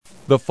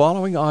The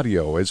following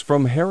audio is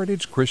from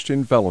Heritage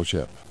Christian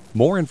Fellowship.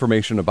 More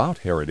information about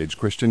Heritage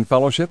Christian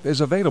Fellowship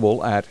is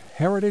available at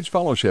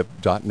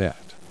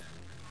heritagefellowship.net.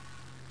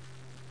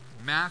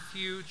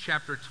 Matthew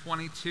chapter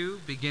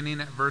 22, beginning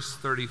at verse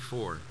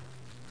 34.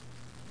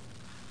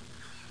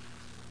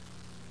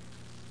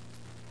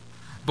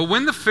 But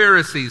when the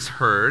Pharisees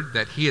heard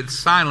that he had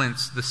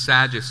silenced the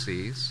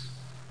Sadducees,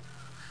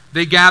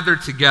 they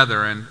gathered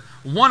together, and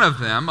one of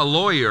them, a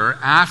lawyer,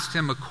 asked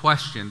him a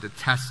question to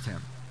test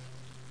him.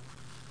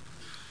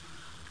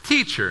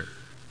 Teacher,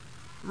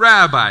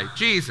 Rabbi,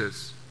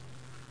 Jesus,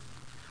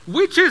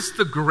 which is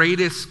the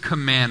greatest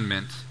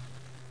commandment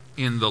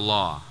in the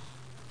law?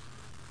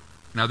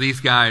 Now these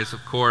guys,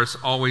 of course,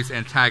 always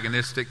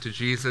antagonistic to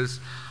Jesus,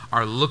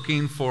 are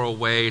looking for a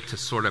way to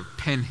sort of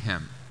pin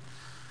him.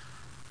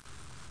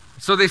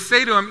 So they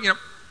say to him,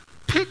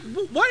 pick,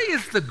 what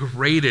is the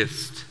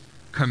greatest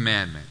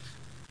commandment?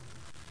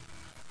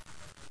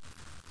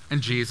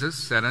 And Jesus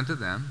said unto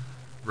them,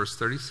 verse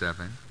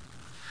 37,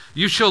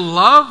 You shall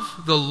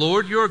love the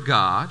Lord your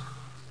God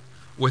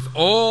with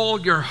all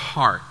your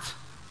heart,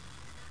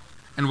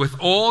 and with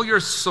all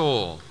your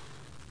soul,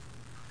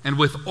 and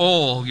with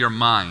all your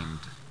mind.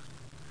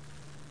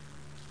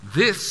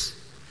 This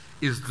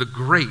is the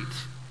great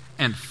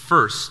and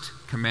first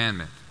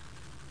commandment.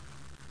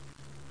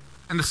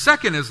 And the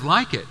second is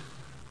like it.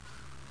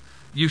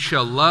 You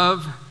shall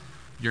love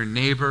your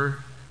neighbor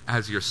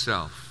as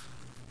yourself.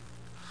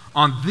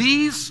 On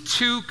these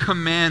two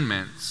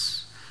commandments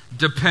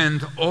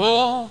depend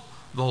all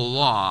the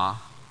law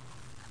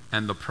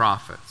and the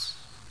prophets.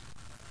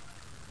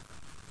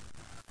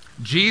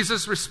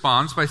 Jesus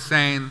responds by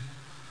saying,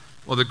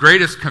 well, the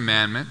greatest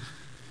commandment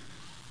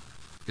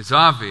is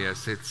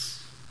obvious.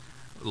 It's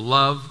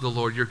love the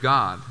Lord your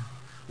God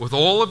with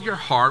all of your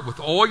heart, with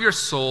all your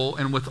soul,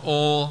 and with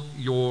all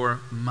your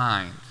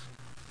mind.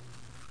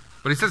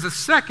 But he says the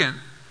second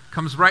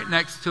comes right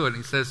next to it.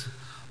 He says,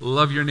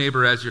 love your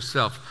neighbor as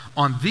yourself.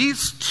 On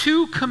these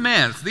two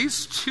commands,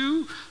 these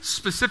two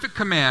specific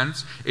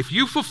commands, if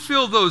you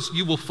fulfill those,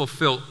 you will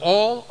fulfill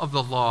all of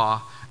the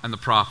law and the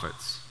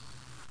prophets.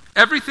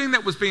 Everything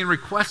that was being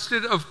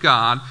requested of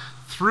God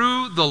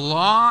through the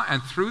law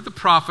and through the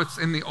prophets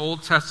in the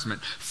Old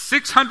Testament.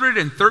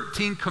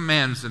 613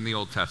 commands in the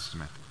Old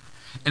Testament.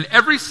 And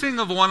every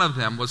single one of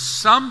them was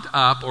summed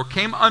up or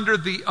came under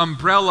the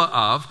umbrella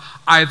of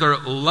either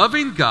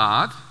loving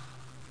God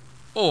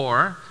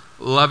or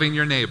loving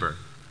your neighbor.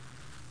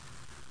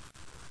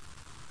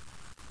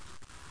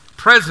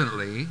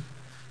 Presently,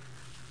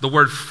 the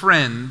word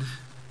friend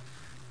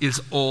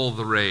is all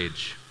the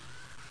rage.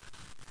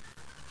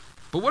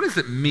 But what does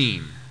it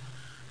mean?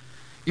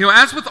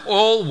 As with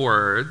all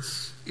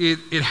words,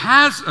 it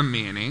has a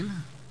meaning,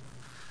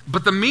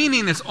 but the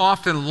meaning is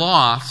often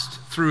lost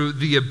through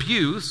the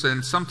abuse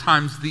and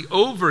sometimes the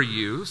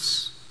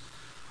overuse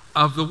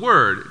of the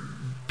word.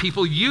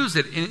 People use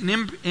it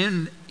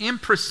in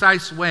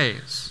imprecise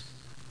ways.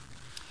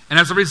 And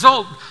as a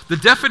result, the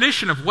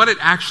definition of what it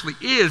actually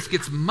is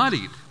gets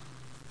muddied.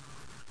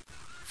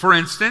 For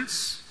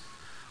instance,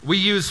 we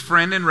use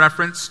friend in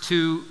reference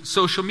to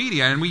social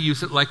media, and we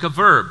use it like a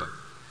verb.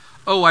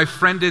 Oh, I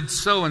friended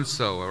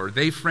so-and-so, or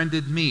they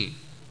friended me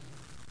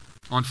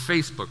on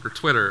Facebook or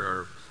Twitter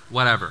or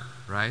whatever,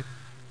 right?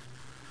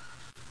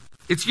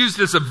 It's used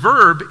as a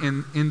verb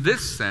in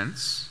this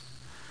sense.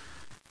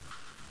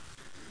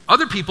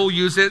 Other people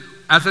use it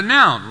as a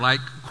noun,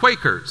 like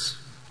Quakers.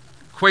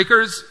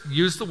 Quakers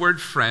use the word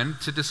friend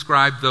to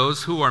describe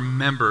those who are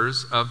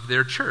members of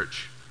their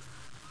church.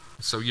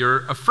 So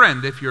you're a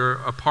friend if you're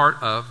a part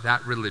of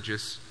that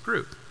religious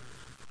group.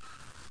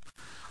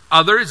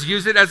 Others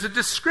use it as a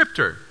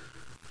descriptor,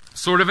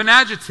 sort of an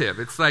adjective.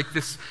 It's like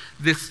this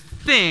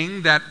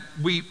thing that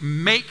we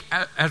make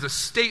as a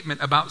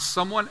statement about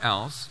someone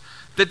else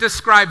that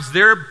describes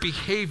their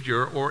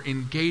behavior or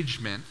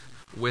engagement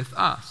with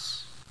us.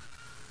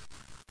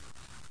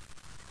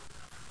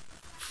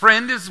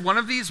 Friend is one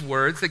of these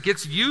words that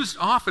gets used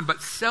often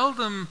but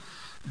seldom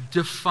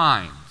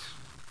defined.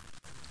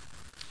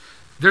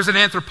 There's an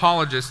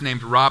anthropologist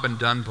named Robin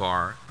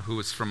Dunbar who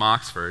is from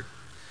Oxford,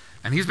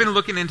 and he's been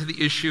looking into the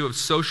issue of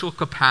social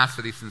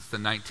capacity since the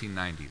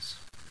 1990s.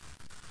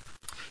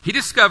 He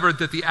discovered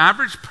that the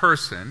average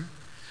person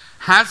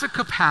has a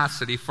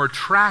capacity for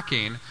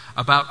tracking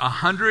about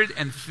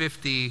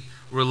 150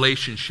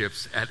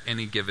 relationships at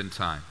any given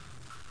time.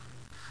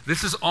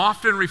 This is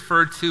often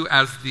referred to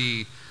as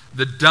the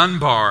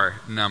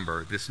Dunbar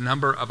number, this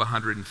number of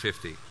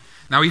 150.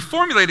 Now, he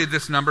formulated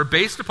this number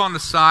based upon the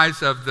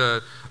size of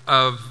the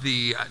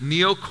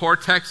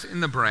neocortex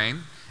in the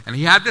brain, and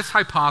he had this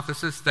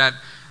hypothesis that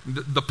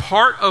the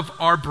part of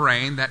our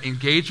brain that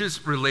engages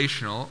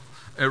relationally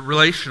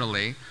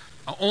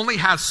only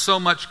has so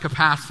much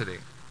capacity.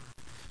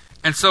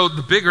 And so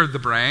the bigger the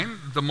brain,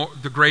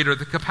 the greater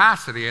the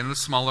capacity, and the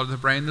smaller the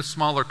brain, the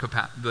smaller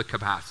the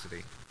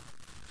capacity.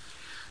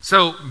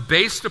 So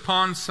based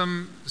upon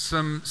some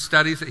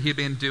studies that he had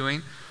been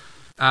doing,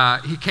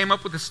 he came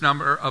up with this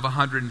number of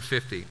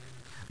 150.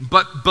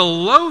 But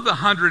below the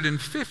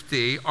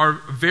 150 are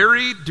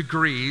varied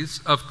degrees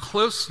of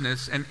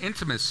closeness and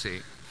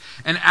intimacy.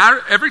 And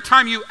every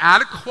time you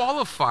add a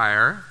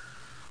qualifier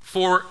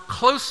for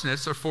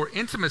closeness or for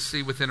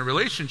intimacy within a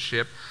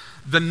relationship,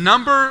 the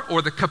number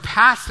or the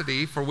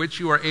capacity for which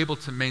you are able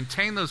to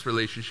maintain those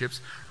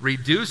relationships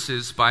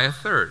reduces by a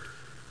third.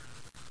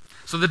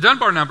 So the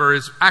Dunbar number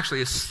is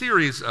actually a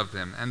series of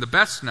them, and the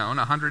best known,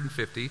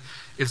 150,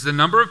 is the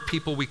number of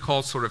people we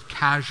call sort of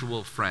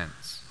casual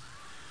friends.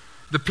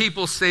 The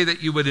people, say,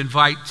 that you would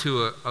invite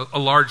to a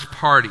large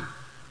party.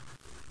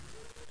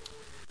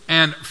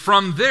 And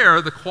from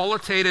there, the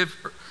qualitative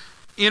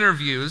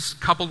interviews,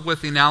 coupled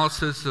with the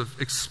analysis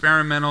of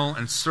experimental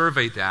and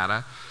survey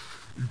data,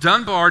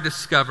 Dunbar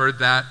discovered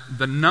that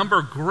the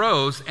number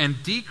grows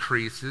and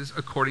decreases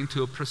according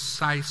to a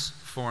precise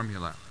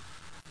formula.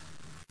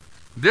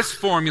 This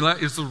formula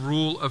is the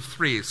rule of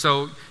three.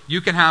 So you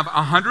can have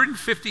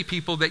 150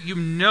 people that you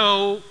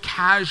know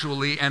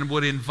casually and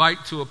would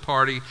invite to a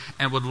party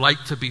and would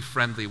like to be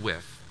friendly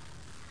with.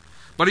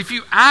 But if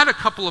you add a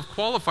couple of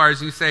qualifiers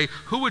and you say,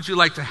 who would you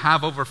like to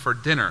have over for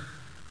dinner?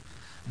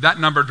 That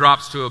number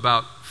drops to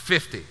about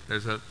 50.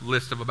 There's a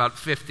list of about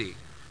 50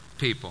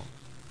 people.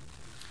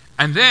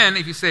 And then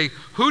if you say,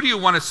 who do you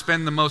want to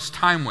spend the most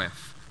time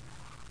with?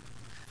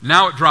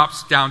 Now it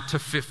drops down to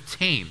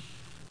 15.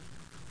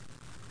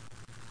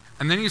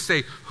 And then you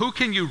say, who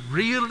can you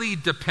really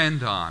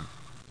depend on?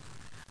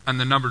 And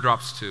the number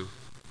drops to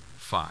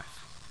 5.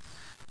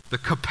 The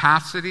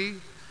capacity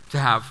to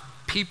have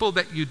people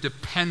that you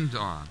depend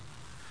on,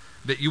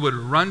 that you would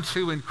run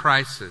to in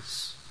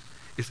crisis,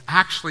 is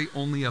actually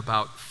only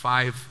about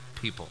 5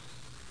 people.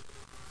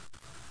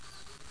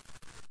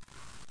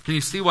 Can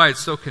you see why it's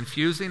so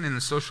confusing in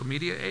the social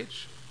media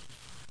age?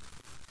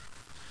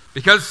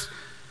 Because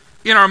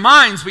in our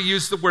minds we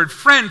use the word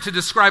friend to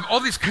describe all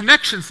these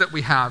connections that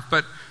we have,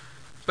 but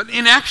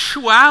in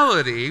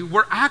actuality,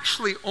 we're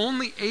actually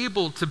only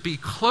able to be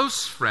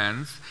close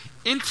friends,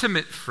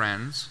 intimate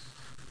friends,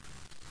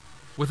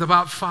 with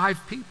about 5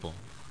 people.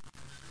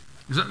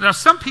 Now,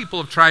 some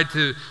people have tried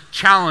to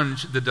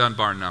challenge the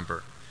Dunbar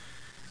number.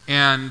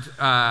 And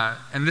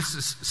this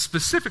is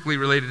specifically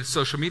related to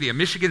social media.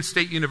 Michigan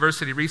State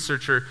University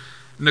researcher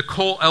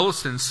Nicole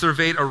Ellison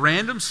surveyed a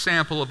random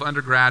sample of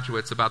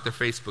undergraduates about their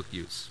Facebook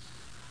use.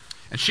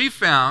 And she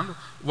found,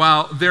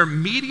 while their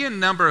median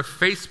number of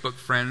Facebook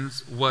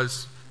friends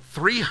was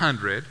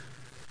 300,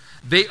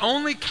 they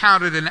only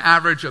counted an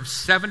average of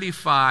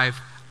 75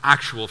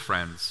 actual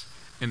friends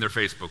in their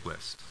Facebook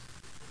list.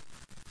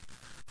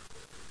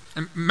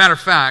 And matter of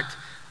fact,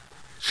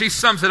 she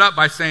sums it up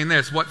by saying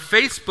this: what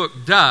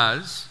Facebook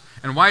does,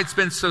 and why it's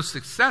been so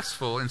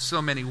successful in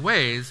so many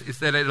ways, is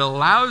that it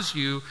allows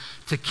you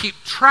to keep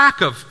track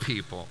of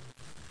people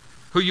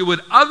who you would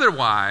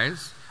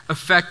otherwise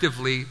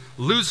effectively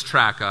lose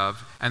track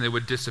of, and they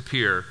would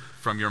disappear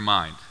from your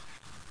mind.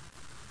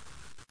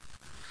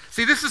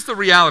 See, this is the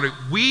reality.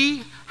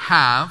 We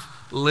have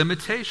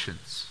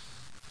limitations.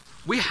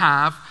 We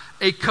have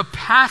a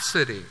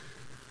capacity.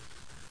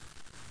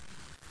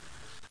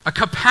 A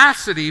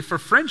capacity for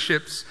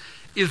friendships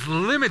is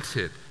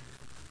limited.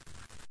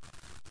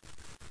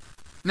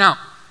 Now,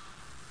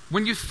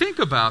 when you think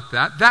about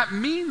that, that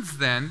means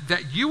then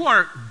that you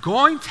are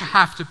going to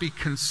have to be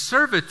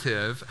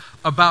conservative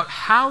about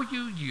how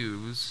you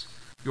use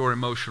your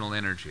emotional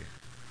energy,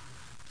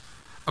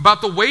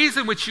 about the ways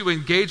in which you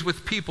engage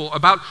with people,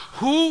 about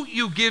who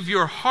you give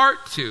your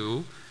heart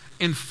to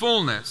in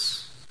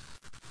fullness,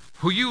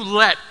 who you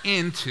let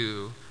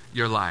into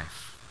your life.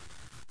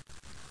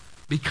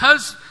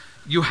 Because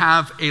you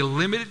have a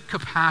limited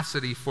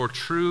capacity for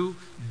true,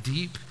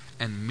 deep,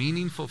 and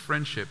meaningful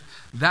friendship,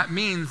 that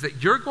means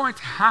that you're going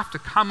to have to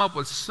come up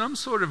with some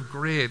sort of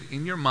grid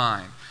in your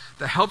mind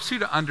that helps you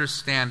to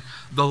understand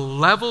the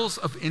levels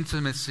of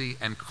intimacy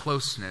and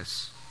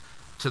closeness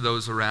to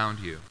those around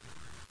you.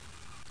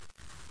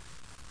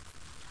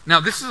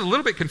 Now, this is a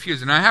little bit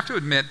confusing. I have to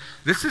admit,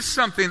 this is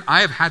something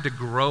I have had to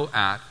grow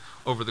at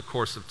over the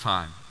course of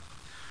time.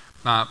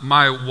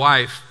 My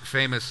wife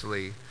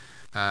famously,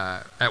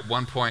 at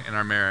one point in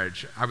our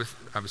marriage, I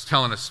was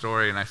telling a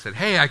story, and I said,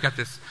 "Hey, I got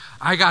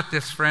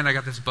this friend, I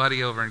got this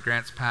buddy over in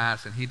Grants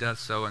Pass, and he does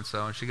so and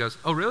so." And she goes,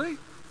 "Oh, really?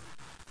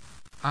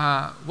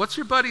 What's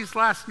your buddy's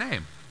last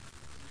name?"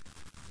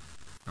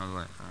 I was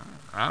like,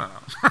 "I don't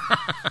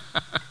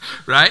know."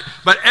 Right?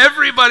 But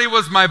everybody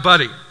was my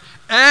buddy.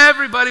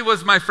 Everybody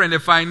was my friend.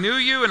 If I knew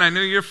you and I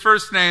knew your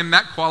first name,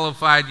 that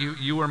qualified you.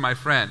 You were my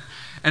friend.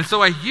 And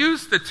so I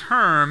used the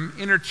term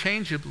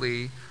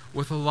interchangeably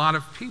with a lot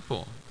of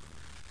people.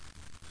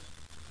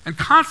 And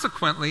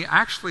consequently,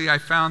 actually, I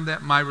found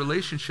that my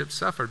relationship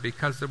suffered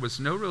because there was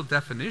no real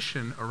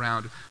definition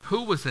around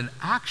who was an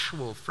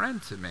actual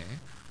friend to me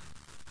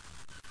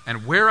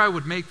and where I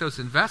would make those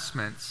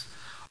investments.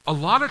 A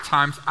lot of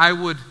times, I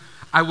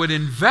would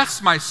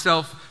invest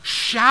myself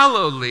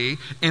shallowly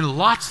in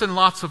lots and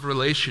lots of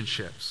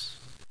relationships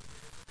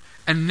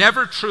and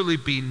never truly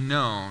be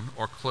known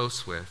or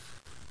close with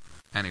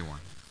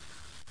anyone.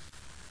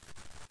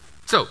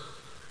 So,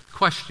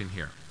 question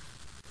here.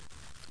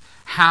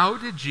 how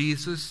did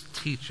Jesus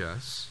teach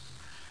us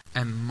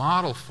and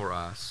model for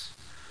us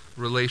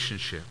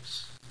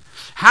relationships?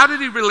 How did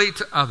he relate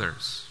to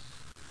others?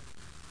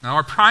 Now,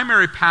 our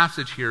primary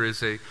passage here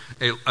is a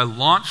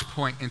launch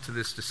point into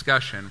this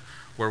discussion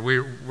where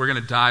we're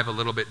going to dive a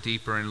little bit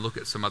deeper and look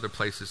at some other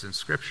places in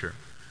Scripture.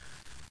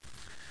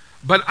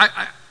 But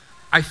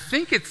I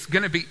think it's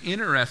going to be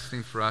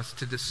interesting for us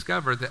to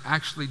discover that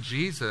actually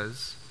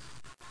Jesus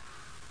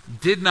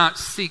did not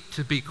seek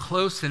to be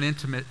close and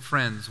intimate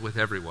friends with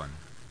everyone.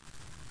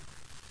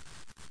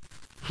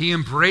 He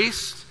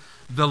embraced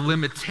the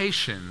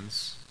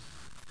limitations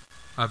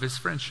of his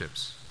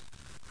friendships,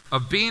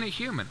 of being a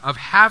human, of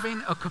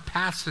having a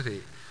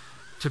capacity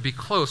to be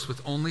close with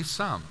only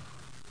some.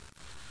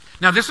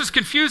 Now, this was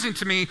confusing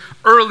to me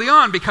early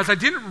on because I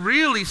didn't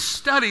really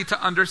study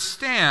to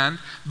understand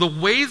the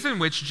ways in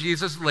which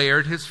Jesus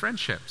layered his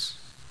friendships.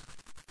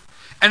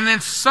 And then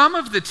some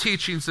of the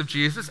teachings of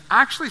Jesus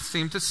actually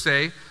seem to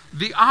say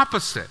the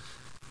opposite.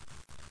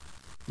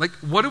 Like,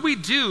 what do we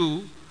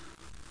do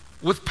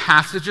with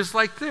passages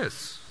like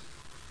this?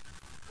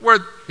 Where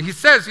he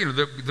says,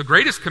 the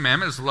greatest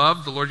commandment is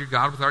love the Lord your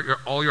God with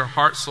all your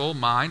heart, soul,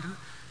 mind,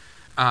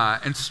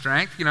 and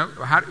strength.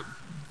 How do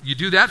you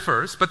do that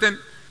first? But then,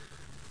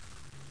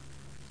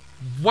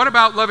 what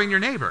about loving your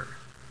neighbor?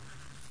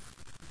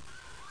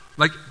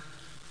 Like,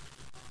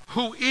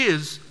 who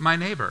is my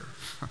neighbor?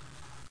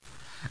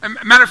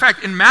 Matter of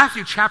fact, in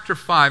Matthew chapter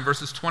 5,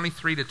 verses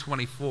 23 to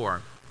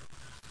 24,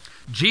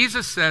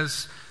 Jesus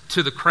says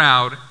to the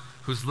crowd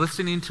who's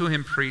listening to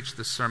him preach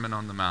the Sermon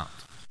on the Mount,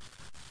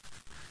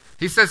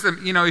 he says to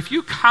them, if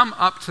you come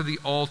up to the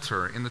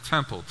altar in the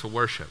temple to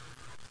worship,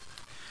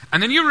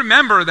 and then you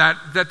remember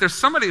that there's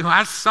somebody who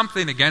has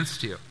something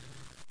against you,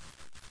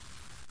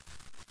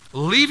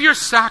 leave your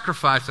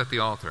sacrifice at the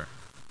altar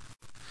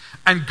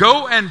and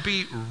go and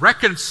be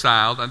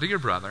reconciled unto your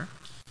brother,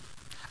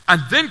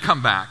 and then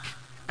come back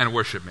and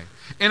worship me.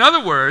 In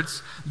other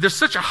words, there's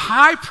such a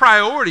high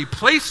priority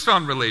placed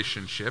on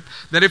relationship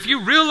that if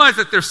you realize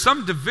that there's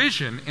some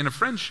division in a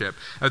friendship,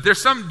 that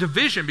there's some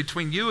division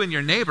between you and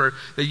your neighbor,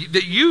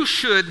 that you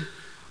should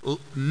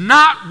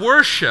not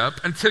worship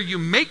until you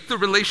make the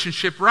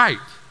relationship right.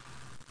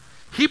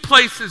 He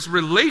places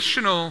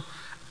relational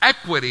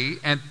equity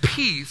and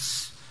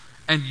peace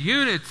and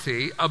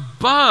unity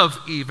above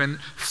even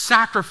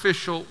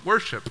sacrificial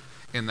worship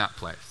in that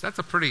place. That's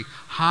a pretty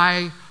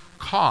high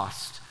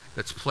cost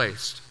that's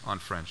placed on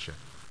friendship.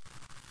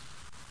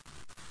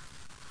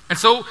 And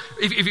so,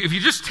 if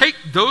you just take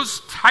those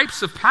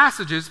types of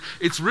passages,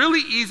 it's really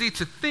easy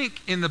to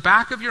think in the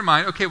back of your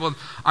mind, okay, well,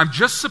 I'm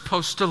just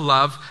supposed to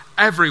love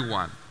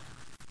everyone.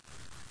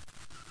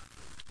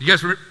 You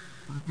guys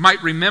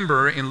might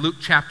remember in Luke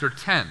chapter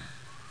 10,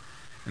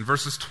 in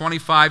verses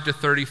 25 to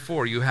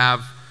 34, you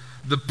have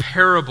the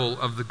parable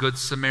of the Good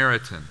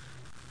Samaritan.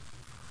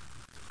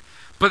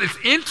 But it's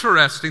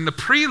interesting, the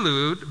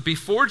prelude,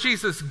 before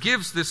Jesus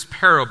gives this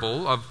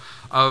parable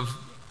of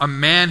a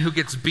man who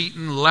gets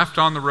beaten, left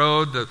on the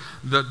road,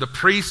 the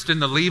priest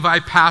and the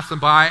Levite pass him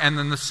by, and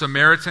then the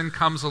Samaritan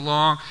comes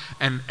along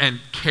and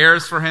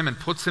cares for him and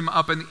puts him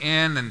up in the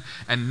inn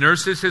and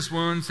nurses his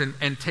wounds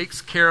and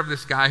takes care of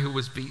this guy who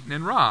was beaten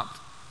and robbed.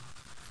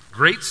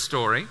 Great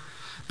story.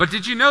 But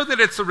did you know that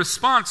it's a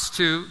response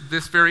to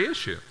this very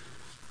issue?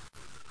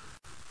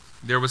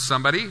 There was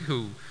somebody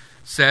who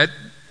said,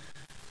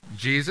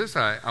 Jesus,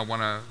 I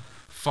want to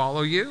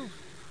follow you.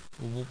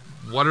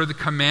 What are the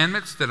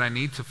commandments that I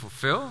need to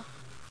fulfill?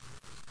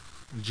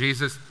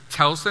 Jesus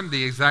tells them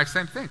the exact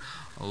same thing.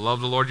 Love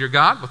the Lord your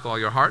God with all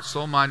your heart,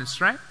 soul, mind, and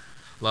strength.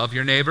 Love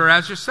your neighbor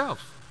as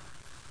yourself.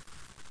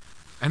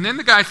 And then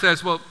the guy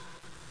says, well,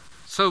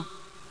 so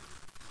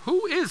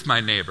who is my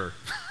neighbor?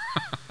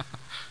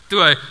 Do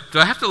I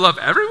have to love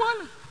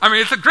everyone? I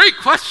mean, it's a great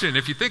question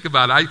if you think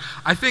about it.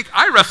 I think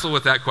I wrestle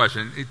with that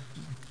question.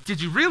 Did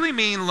you really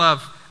mean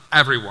love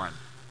everyone?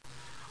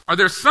 Are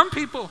there some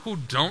people who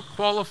don't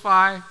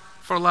qualify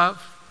for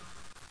love?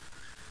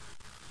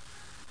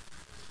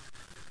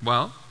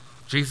 Well,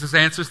 Jesus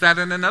answers that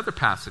in another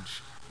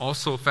passage,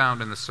 also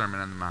found in the Sermon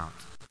on the Mount.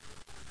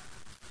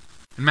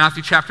 In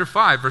Matthew chapter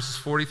 5, verses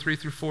 43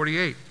 through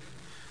 48,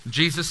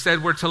 Jesus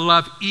said we're to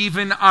love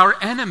even our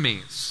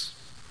enemies.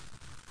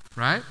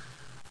 Right?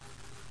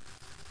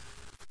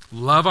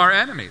 Love our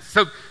enemies.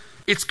 So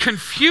it's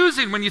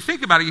confusing when you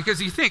think about it,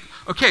 because you think,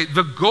 okay,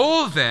 the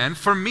goal then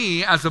for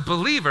me as a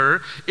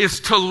believer is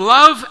to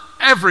love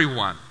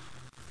everyone.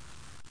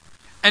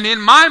 And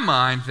in my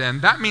mind then,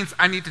 that means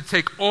I need to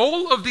take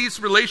all of these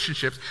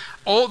relationships,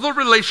 all the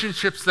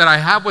relationships that I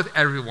have with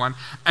everyone,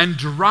 and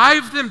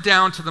drive them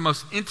down to the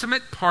most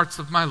intimate parts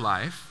of my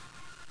life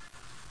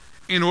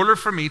in order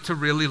for me to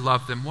really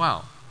love them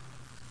well.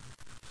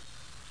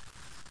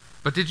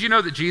 But did you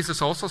know that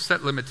Jesus also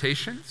set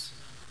limitations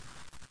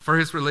for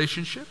his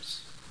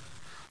relationships?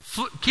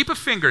 Keep a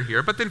finger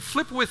here, but then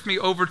flip with me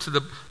over to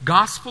the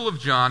Gospel of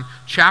John,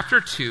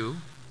 chapter 2,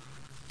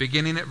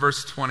 beginning at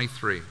verse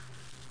 23.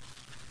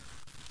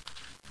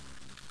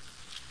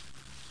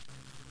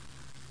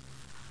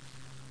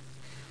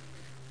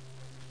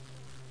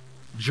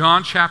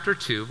 John chapter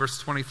 2, verse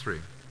 23.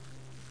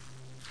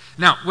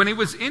 Now, when he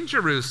was in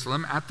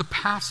Jerusalem at the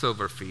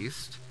Passover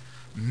feast,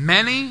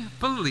 many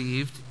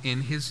believed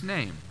in his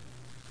name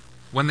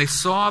when they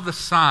saw the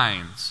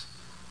signs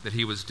that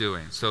he was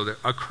doing. So that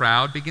a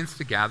crowd begins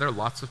to gather.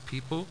 Lots of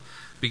people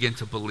begin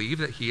to believe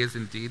that he is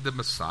indeed the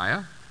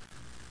Messiah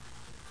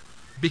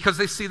because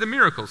they see the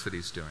miracles that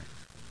he's doing.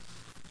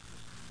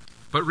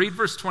 But read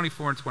verse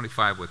 24 and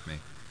 25 with me.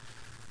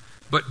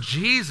 But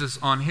Jesus,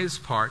 on his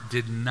part,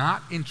 did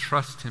not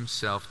entrust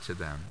himself to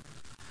them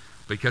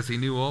because he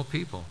knew all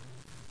people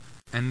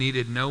and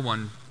needed no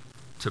one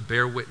to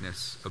bear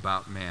witness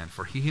about man,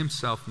 for he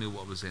himself knew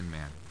what was in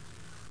man.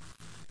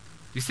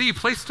 You see, he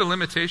placed a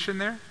limitation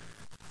there.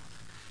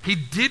 He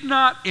did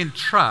not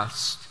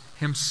entrust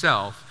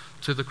himself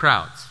to the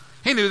crowds.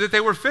 He knew that they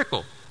were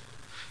fickle.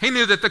 He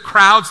knew that the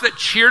crowds that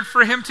cheered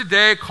for him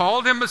today,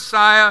 called him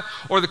Messiah,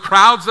 or the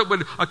crowds that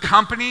would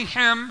accompany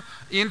him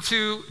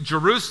into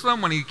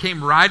Jerusalem when he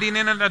came riding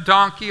in on a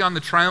donkey on the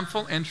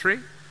triumphal entry,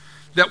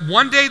 that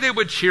one day they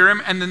would cheer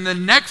him, and then the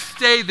next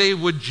day they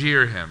would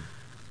jeer him.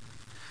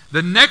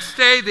 The next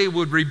day they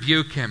would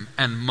rebuke him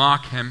and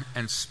mock him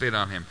and spit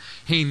on him.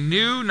 He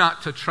knew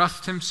not to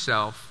trust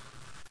himself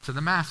to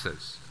the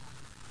masses.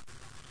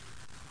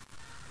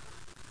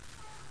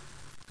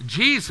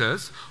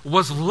 Jesus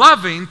was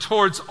loving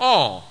towards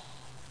all,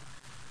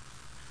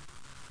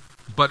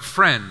 but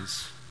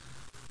friends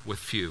with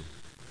few.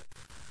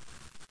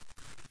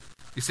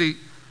 You see,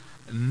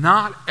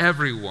 not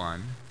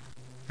everyone,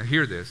 now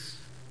hear this,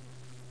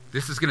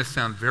 this is going to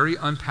sound very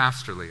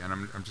unpastorly, and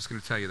I'm just going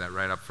to tell you that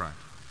right up front.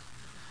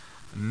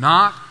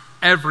 Not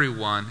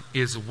everyone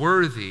is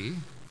worthy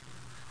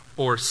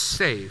or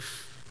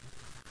safe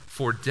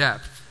for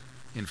depth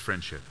in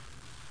friendship.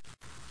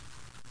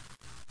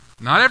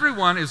 Not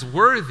everyone is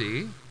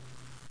worthy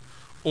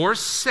or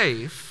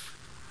safe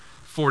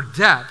for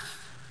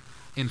depth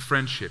in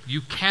friendship.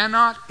 You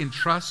cannot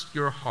entrust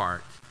your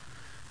heart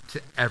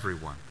to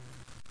everyone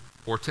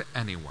or to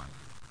anyone.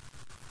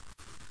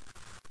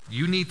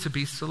 You need to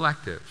be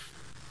selective.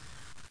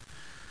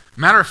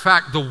 Matter of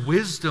fact, the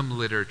wisdom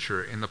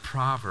literature in the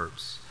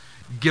Proverbs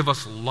give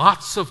us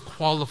lots of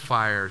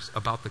qualifiers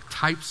about the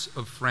types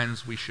of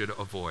friends we should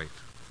avoid.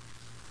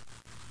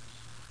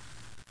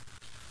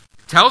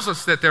 It tells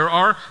us that there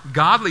are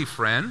godly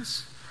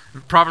friends.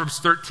 Proverbs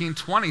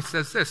 13:20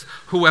 says this,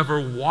 "Whoever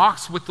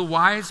walks with the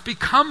wise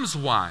becomes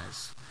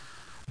wise,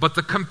 but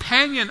the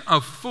companion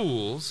of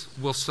fools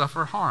will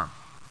suffer harm."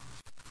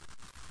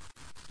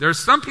 There are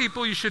some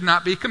people you should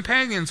not be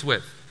companions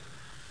with.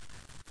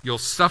 You'll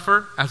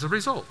suffer as a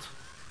result.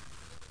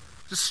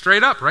 Just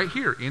straight up, right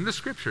here in the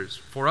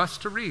Scriptures, for us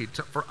to read,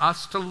 for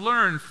us to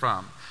learn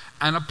from,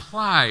 and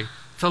apply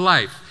to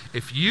life.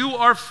 If you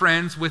are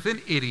friends with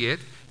an idiot,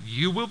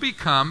 you will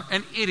become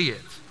an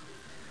idiot.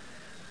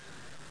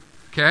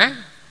 Okay?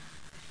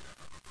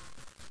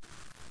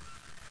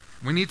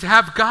 We need to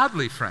have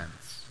godly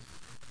friends.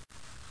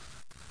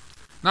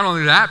 Not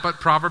only that, but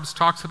Proverbs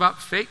talks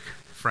about fake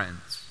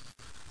friends.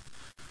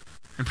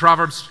 In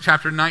Proverbs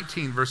chapter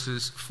 19,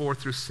 verses 4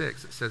 through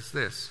 6, it says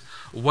this,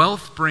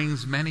 "Wealth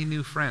brings many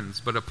new friends,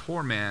 but a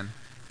poor man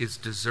is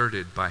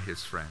deserted by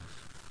his friend.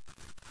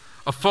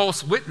 A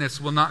false witness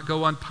will not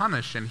go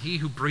unpunished, and he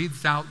who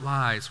breathes out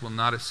lies will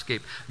not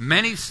escape.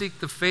 Many seek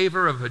the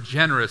favor of a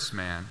generous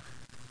man,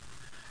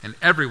 and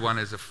everyone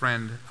is a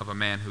friend of a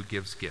man who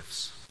gives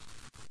gifts."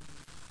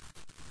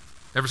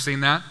 Ever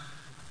seen that?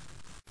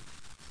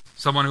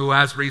 Someone who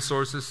has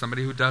resources,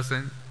 somebody who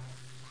doesn't,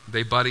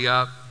 they buddy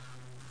up.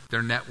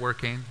 They're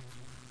networking.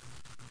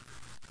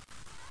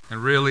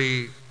 And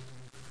really,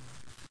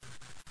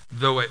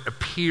 though it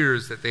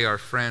appears that they are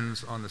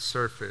friends on the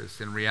surface,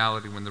 in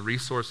reality, when the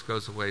resource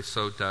goes away,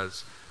 so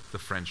does the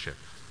friendship.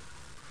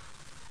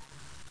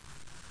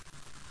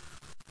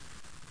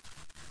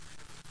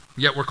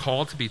 Yet we're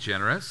called to be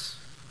generous.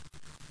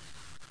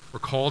 We're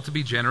called to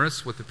be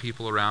generous with the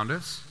people around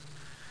us.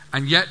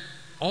 And yet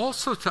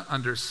also to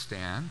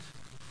understand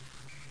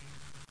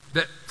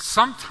that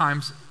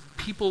sometimes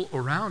people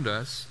around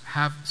us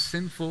have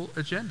sinful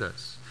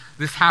agendas.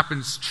 This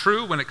happens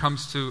true when it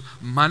comes to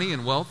money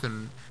and wealth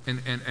and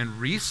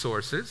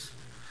resources,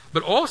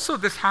 but also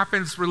this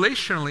happens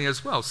relationally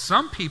as well.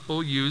 Some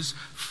people use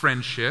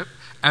friendship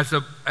as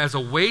a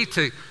way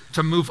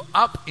to move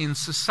up in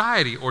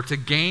society or to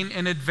gain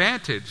an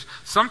advantage.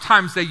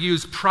 Sometimes they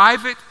use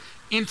private,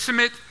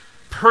 intimate,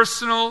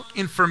 personal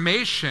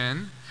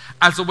information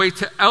as a way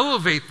to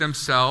elevate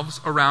themselves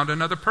around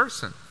another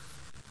person.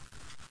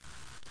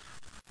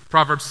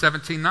 Proverbs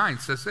 17:9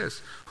 says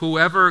this,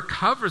 "Whoever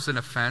covers an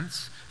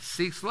offense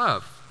seeks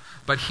love,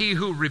 but he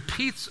who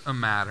repeats a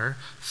matter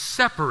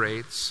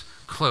separates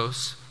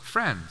close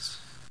friends."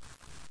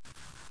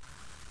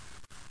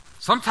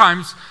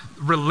 Sometimes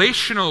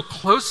relational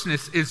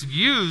closeness is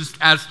used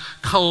as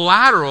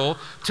collateral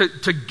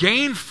to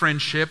gain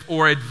friendship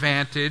or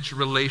advantage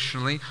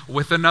relationally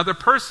with another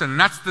person. And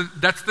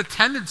that's the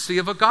tendency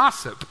of a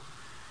gossip.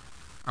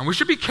 And we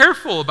should be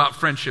careful about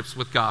friendships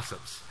with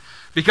gossips,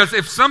 Because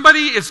if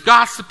somebody is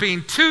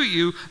gossiping to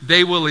you,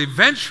 they will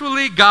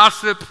eventually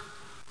gossip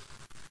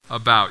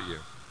about you.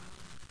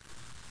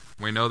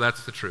 We know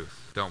that's the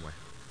truth, don't we?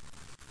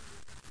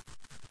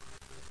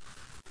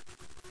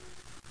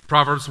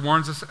 Proverbs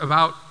warns us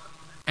about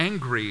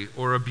angry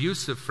or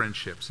abusive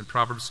friendships in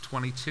Proverbs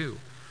 22,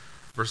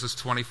 verses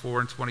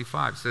 24 and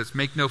 25. It says,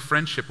 "Make no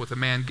friendship with a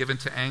man given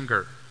to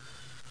anger,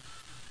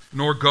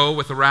 nor go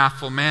with a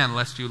wrathful man,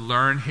 lest you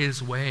learn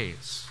his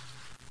ways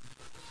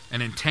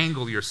and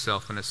entangle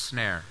yourself in a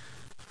snare."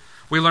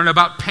 We learn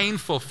about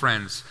painful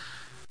friends,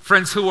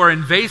 friends who are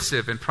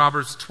invasive in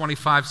Proverbs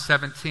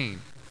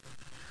 25:17,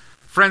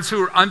 friends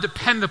who are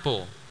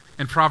undependable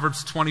in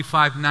Proverbs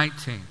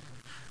 25:19,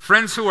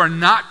 friends who are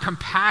not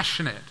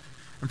compassionate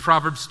in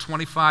Proverbs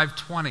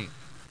 25:20.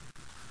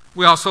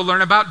 We also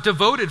learn about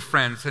devoted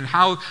friends and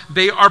how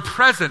they are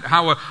present,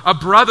 how a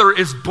brother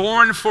is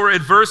born for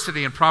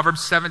adversity in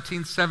Proverbs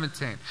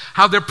 17:17,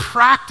 how they're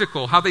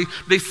practical, how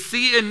they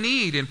see a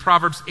need in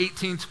Proverbs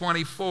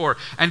 18:24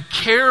 and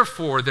care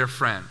for their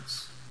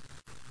friends,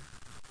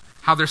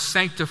 how they're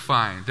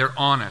sanctifying, they're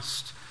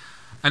honest.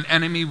 An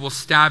enemy will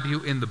stab you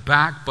in the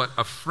back, but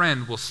a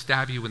friend will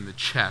stab you in the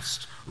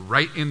chest,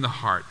 right in the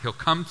heart. He'll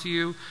come to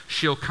you,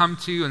 she'll come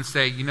to you and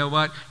say, "You know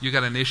what? You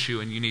got an issue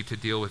and you need to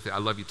deal with it. I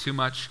love you too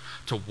much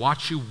to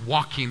watch you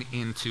walking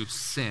into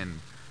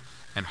sin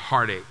and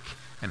heartache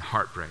and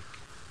heartbreak."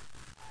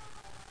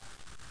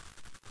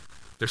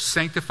 There's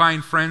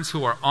sanctifying friends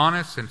who are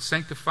honest and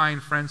sanctifying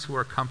friends who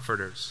are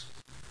comforters,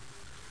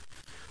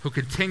 who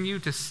continue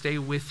to stay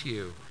with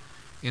you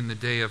in the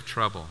day of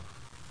trouble.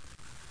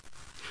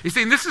 You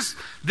see, and this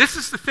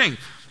is the thing.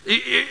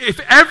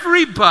 If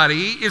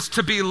everybody is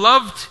to be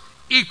loved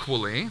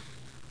equally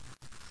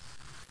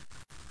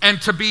and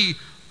to be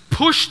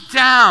pushed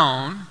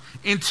down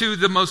into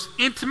the most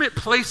intimate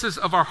places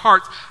of our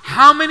hearts,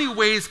 how many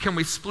ways can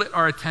we split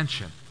our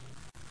attention?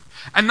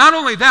 And not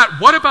only that,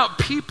 what about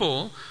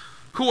people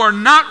who are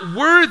not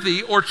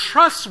worthy or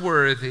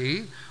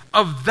trustworthy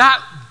of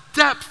that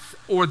depth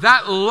or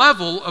that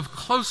level of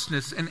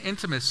closeness and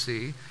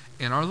intimacy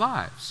in our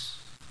lives?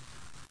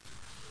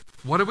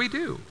 What do we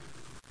do?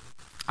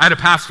 I had a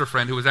pastor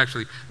friend who was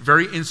actually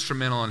very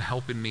instrumental in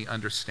helping me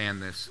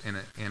understand this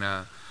in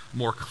a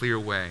more clear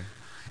way.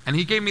 And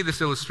he gave me this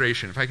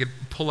illustration. If I could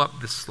pull up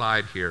this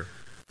slide here.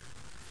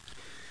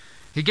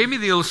 He gave me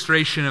the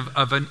illustration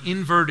of an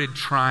inverted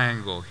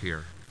triangle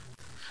here.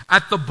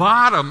 At the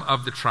bottom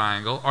of the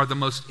triangle are the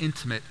most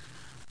intimate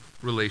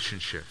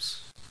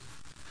relationships.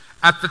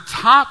 At the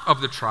top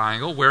of the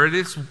triangle, where it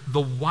is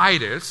the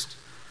widest,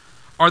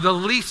 are the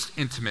least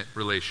intimate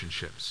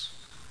relationships.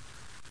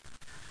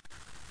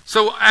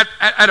 So at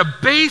a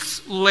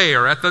base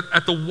layer, at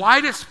the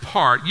widest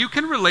part, you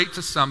can relate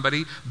to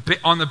somebody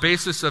on the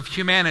basis of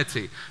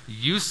humanity.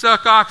 You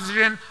suck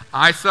oxygen,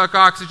 I suck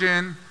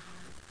oxygen,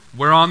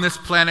 we're on this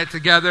planet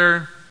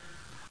together,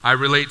 I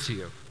relate to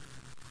you.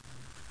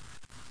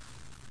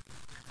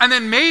 And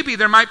then maybe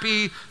there might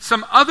be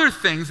some other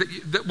things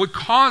that would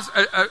cause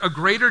a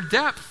greater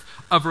depth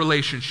of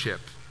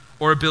relationship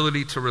or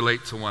ability to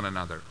relate to one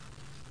another.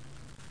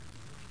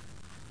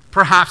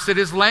 Perhaps it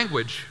is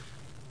language.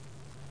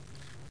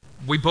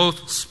 We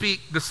both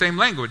speak the same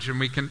language and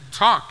we can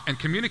talk and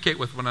communicate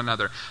with one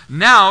another.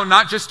 Now,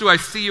 not just do I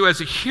see you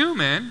as a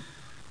human,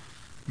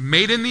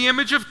 made in the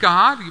image of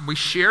God, we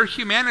share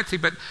humanity,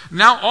 but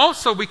now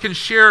also we can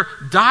share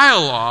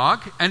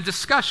dialogue and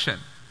discussion.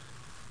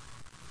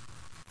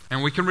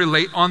 And we can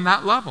relate on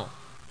that level.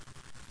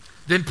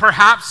 Then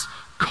perhaps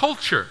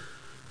culture.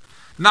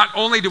 Not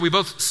only do we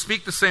both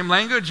speak the same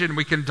language and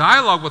we can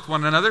dialogue with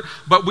one another,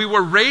 but we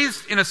were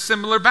raised in a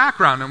similar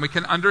background and we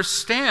can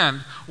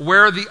understand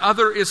where the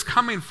other is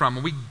coming from.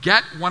 And we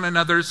get one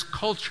another's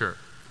culture.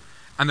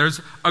 And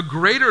there's a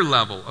greater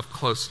level of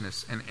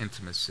closeness and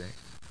intimacy.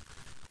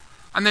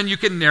 And then you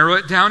can narrow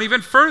it down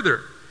even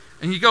further.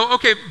 And you go,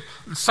 okay,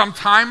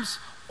 sometimes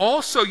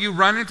also you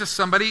run into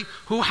somebody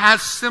who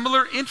has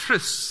similar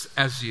interests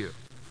as you.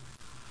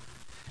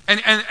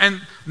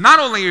 And not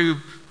only are you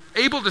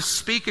able to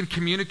speak and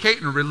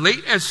communicate and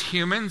relate as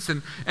humans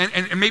and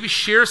maybe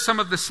share some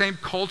of the same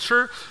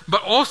culture,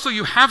 but also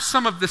you have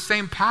some of the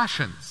same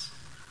passions.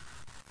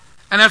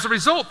 And as a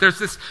result, there's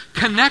this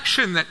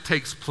connection that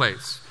takes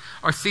place.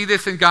 I see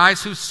this in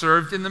guys who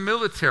served in the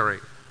military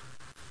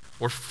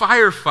or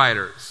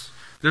firefighters.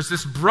 There's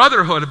this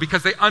brotherhood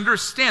because they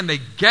understand, they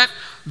get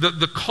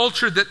the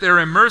culture that they're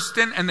immersed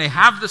in, and they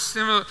have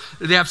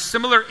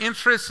similar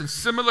interests and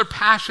similar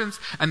passions,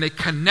 and they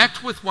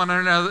connect with one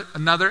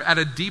another at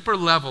a deeper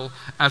level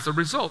as a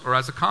result or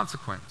as a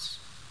consequence.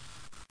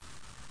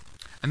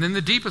 And then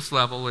the deepest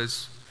level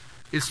is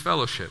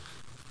fellowship.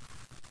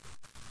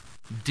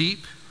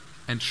 Deep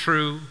and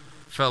true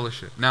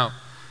fellowship. Now,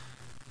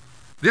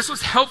 this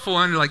was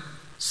helpful in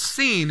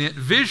seeing it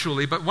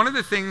visually, but one of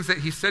the things that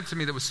he said to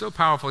me that was so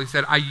powerful, he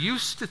said, I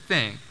used to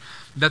think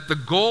that the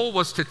goal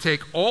was to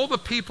take all the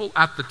people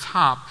at the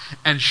top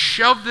and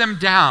shove them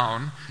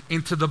down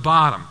into the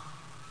bottom.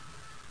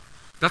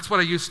 That's what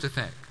I used to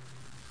think.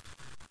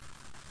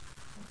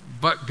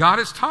 But God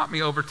has taught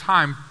me over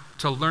time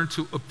to learn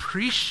to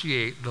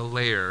appreciate the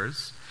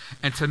layers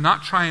and to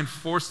not try and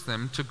force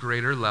them to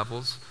greater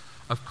levels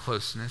of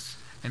closeness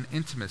and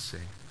intimacy.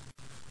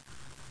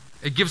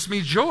 It gives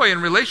me joy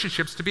in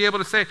relationships to be able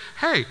to say,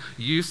 hey,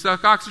 you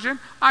suck oxygen,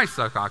 I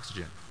suck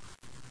oxygen.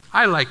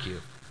 I like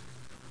you.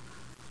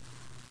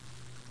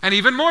 And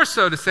even more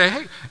so to say,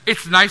 hey,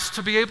 it's nice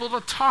to be able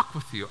to talk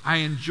with you. I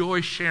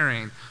enjoy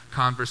sharing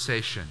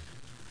conversation.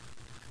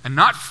 And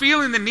not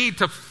feeling the need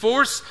to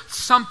force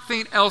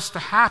something else to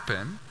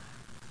happen,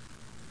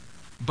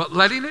 but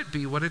letting it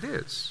be what it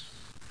is.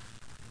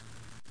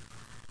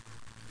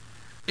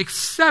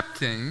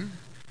 Accepting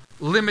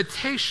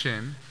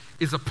limitation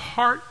is a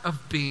part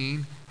of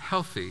being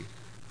healthy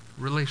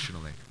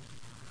relationally.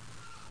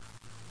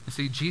 You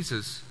see,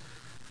 Jesus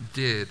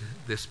did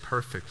this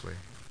perfectly.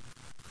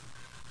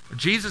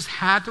 Jesus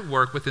had to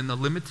work within the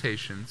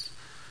limitations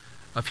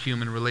of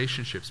human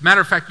relationships. Matter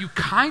of fact, you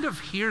kind of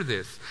hear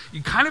this.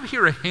 You kind of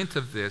hear a hint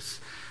of this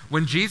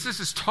when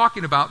Jesus is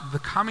talking about the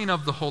coming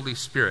of the Holy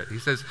Spirit. He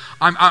says,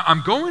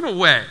 I'm going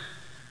away,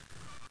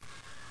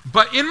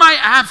 but in my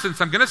absence,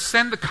 I'm going to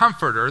send the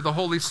Comforter, the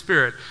Holy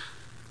Spirit.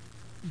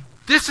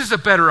 This is a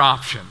better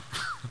option.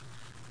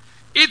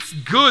 It's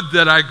good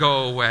that I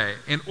go away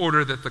in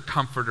order that the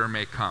Comforter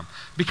may come.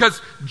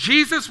 Because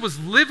Jesus was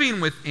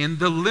living within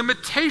the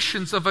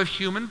limitations of a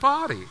human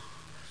body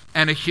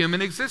and a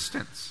human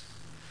existence.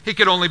 He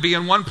could only be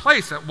in one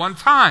place at one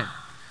time.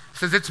 He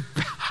says,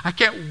 I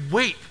can't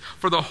wait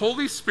for the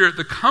Holy Spirit,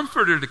 the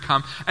Comforter, to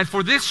come and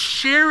for this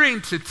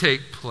sharing to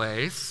take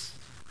place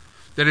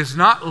that is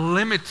not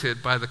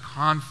limited by the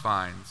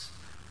confines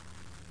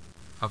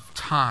of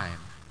time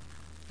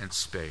and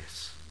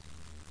space.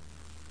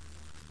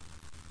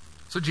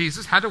 So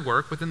Jesus had to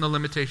work within the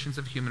limitations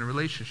of human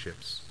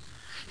relationships.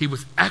 He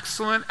was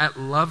excellent at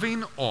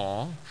loving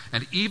all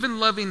and even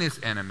loving his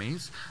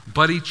enemies,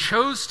 but he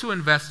chose to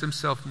invest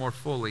himself more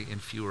fully in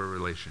fewer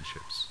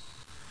relationships.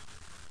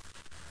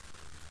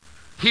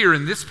 Here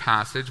in this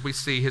passage, we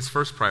see his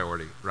first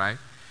priority, right?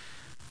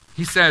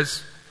 He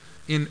says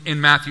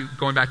in Matthew,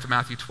 going back to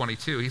Matthew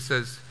 22, he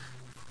says,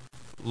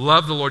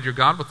 love the Lord your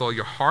God with all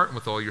your heart and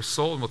with all your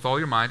soul and with all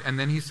your mind. And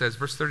then he says,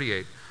 verse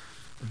 38,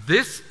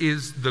 this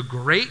is the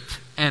great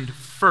and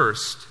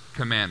first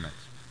commandment.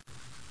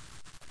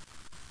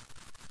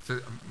 So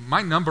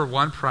my number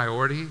one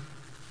priority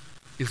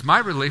is my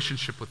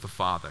relationship with the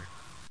Father.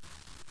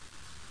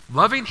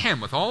 Loving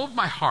him with all of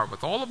my heart,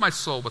 with all of my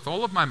soul, with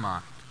all of my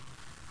mind.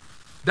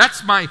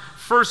 That's my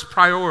first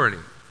priority.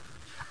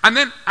 And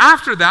then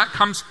after that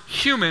comes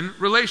human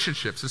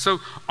relationships. And so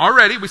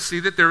already we see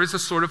that there is a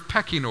sort of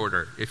pecking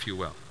order, if you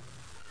will.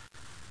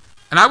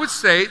 And I would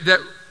say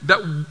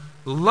that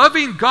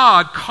loving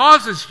God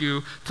causes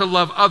you to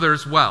love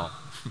others well.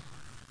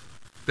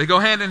 They go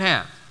hand in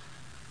hand.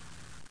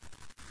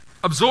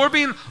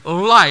 Absorbing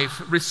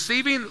life,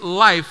 receiving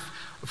life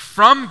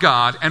from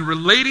God and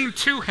relating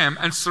to him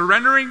and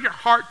surrendering your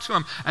heart to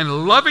him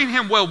and loving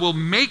him well will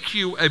make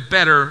you a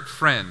better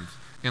friend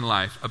in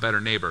life, a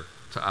better neighbor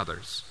to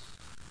others.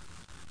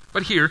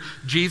 But here,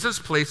 Jesus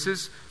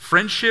places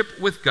friendship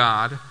with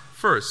God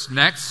first.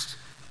 Next,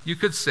 you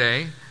could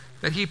say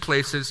that he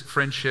places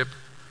friendship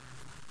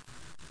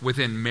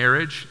within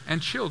marriage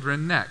and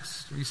children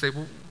next. You say,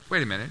 well,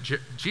 wait a minute,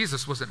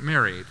 Jesus wasn't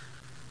married.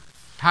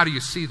 How do you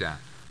see that?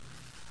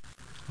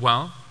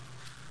 Well,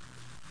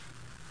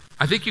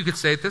 I think you could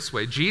say it this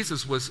way.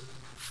 Jesus was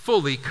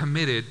fully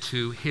committed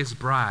to his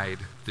bride,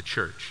 the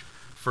church,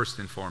 first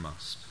and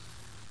foremost.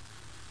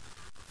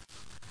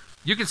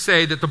 You could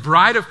say that the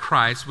bride of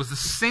Christ was the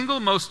single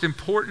most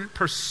important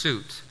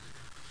pursuit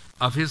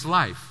of his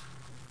life.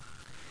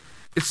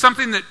 It's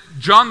something that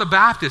John the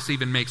Baptist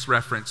even makes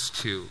reference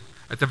to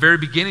at the very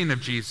beginning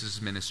of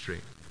Jesus' ministry.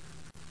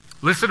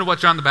 Listen to what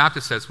John the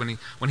Baptist says when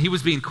he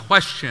was being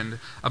questioned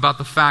about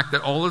the fact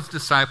that all his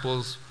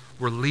disciples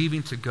were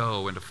leaving to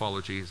go and to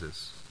follow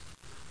Jesus.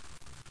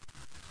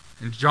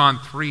 In John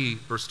 3,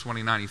 verse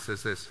 29, he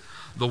says this,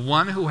 the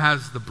one who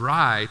has the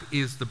bride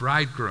is the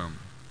bridegroom.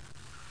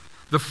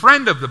 The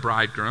friend of the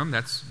bridegroom,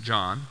 that's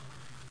John,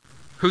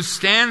 who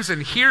stands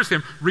and hears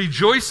him,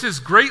 rejoices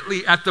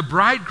greatly at the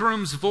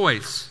bridegroom's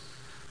voice.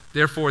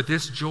 Therefore,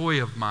 this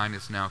joy of mine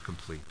is now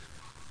complete.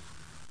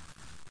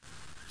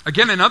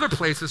 Again, in other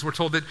places, we're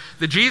told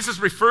that Jesus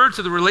referred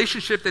to the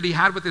relationship that he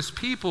had with his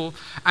people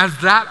as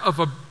that of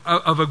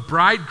a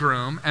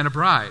bridegroom and a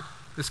bride.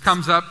 This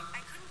comes up. I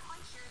couldn't quite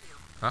hear you.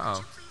 Uh-oh. Could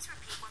you please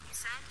repeat what you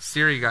said?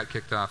 Siri got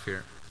kicked off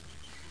here.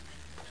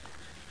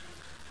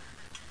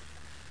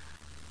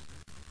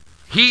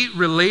 He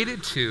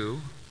related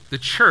to the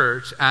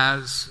church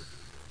as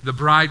the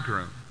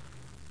bridegroom.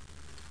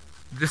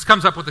 This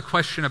comes up with a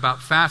question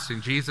about fasting.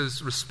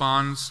 Jesus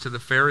responds to the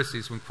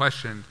Pharisees when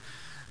questioned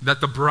that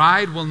the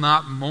bride will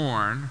not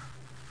mourn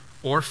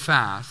or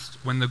fast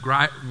when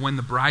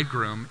the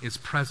bridegroom is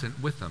present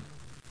with them.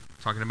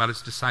 Talking about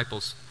his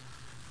disciples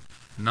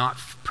not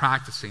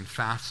practicing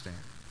fasting.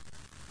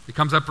 It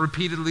comes up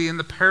repeatedly in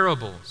the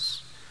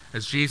parables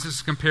as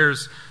Jesus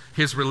compares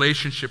his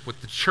relationship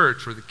with the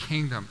church or the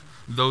kingdom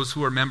those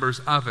who are members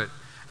of it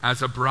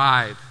as a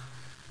bride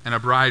and a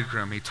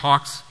bridegroom. He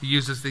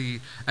uses the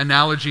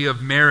analogy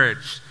of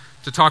marriage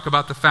to talk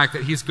about the fact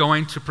that he's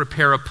going to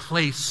prepare a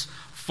place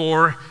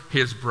for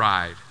his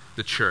bride,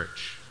 the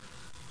church.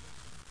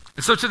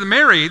 And so to the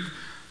married,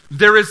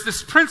 there is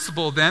this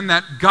principle then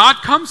that God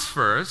comes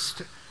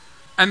first,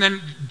 and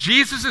then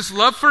Jesus'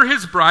 love for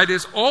his bride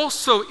is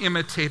also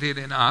imitated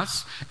in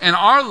us, and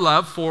our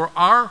love for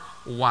our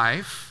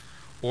wife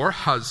or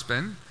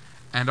husband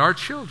and our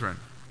children.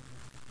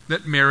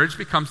 That marriage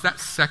becomes that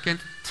second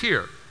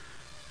tier.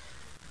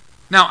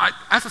 Now,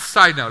 as a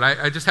side note,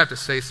 I just have to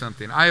say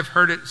something. I have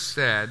heard it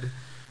said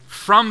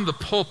from the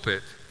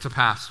pulpit to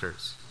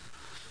pastors,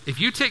 if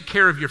you take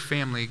care of your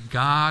family, if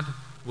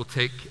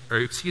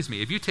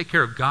you take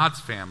care of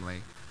God's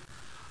family,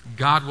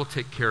 God will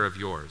take care of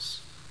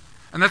yours.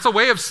 And that's a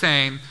way of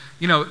saying,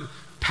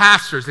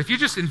 pastors, if you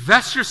just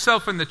invest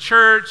yourself in the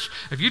church,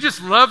 if you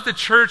just love the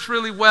church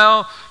really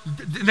well,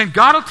 then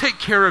God will take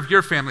care of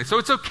your family. So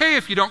it's okay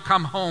if you don't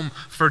come home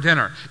for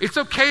dinner. It's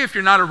okay if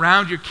you're not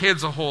around your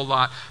kids a whole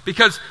lot,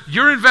 because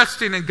you're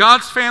investing in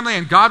God's family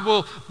and God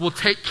will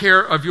take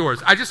care of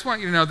yours. I just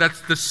want you to know that's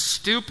the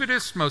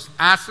stupidest, most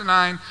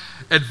asinine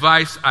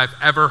advice I've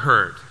ever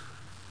heard.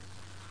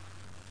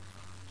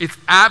 It's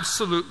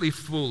absolutely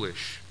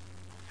foolish.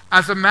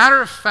 As a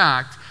matter of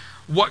fact,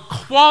 what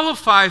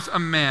qualifies a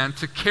man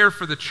to care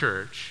for the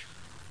church,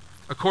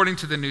 according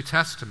to the New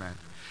Testament,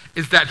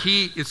 is that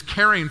he is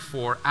caring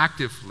for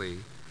actively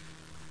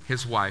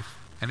his wife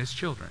and his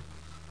children.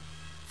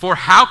 For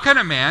how can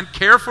a man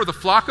care for the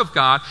flock of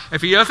God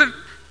if he doesn't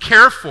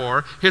care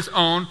for his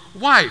own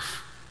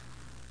wife?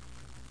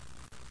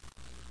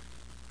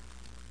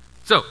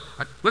 So,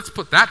 let's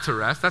put that to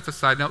rest. That's a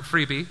side note,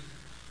 freebie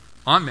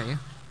on me.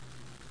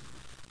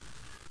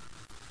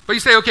 But you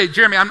say, okay,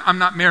 Jeremy, I'm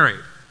not married.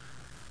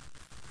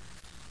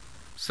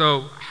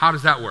 So how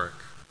does that work?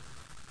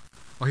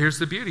 Well, here's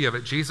the beauty of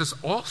it. Jesus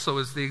also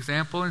is the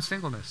example in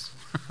singleness.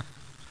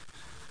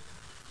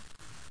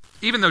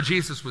 Even though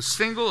Jesus was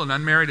single and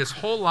unmarried his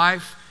whole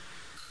life,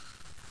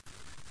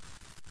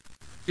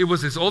 it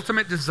was his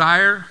ultimate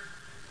desire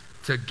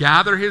to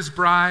gather his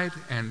bride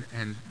and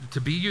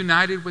to be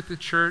united with the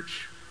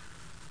church.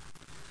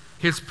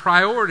 His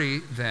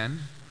priority then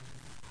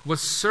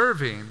was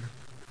serving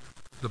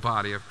the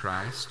body of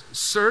Christ,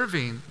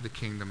 serving the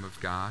kingdom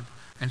of God,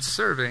 and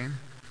serving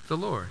the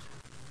Lord.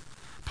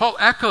 Paul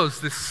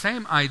echoes this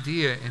same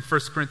idea in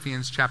 1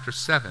 Corinthians chapter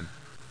 7.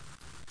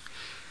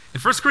 In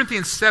 1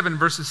 Corinthians 7,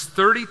 verses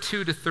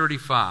 32 to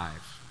 35,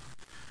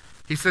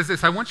 he says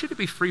this, I want you to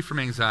be free from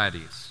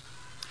anxieties.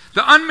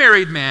 The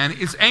unmarried man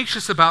is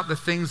anxious about the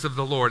things of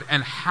the Lord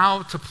and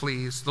how to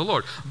please the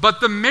Lord.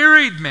 But the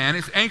married man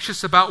is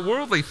anxious about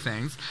worldly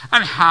things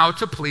and how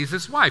to please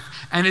his wife.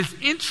 And his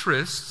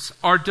interests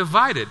are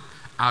divided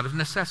out of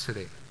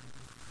necessity.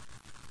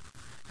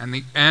 And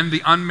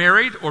the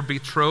unmarried or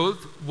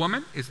betrothed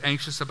woman is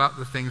anxious about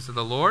the things of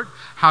the Lord,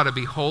 how to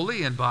be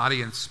holy in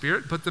body and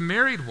spirit. But the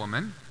married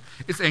woman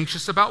is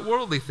anxious about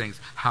worldly things,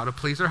 how to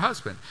please her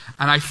husband.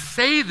 And I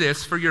say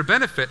this for your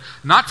benefit,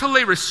 not to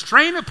lay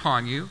restraint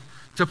upon you,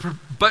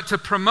 but to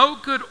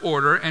promote good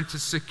order and to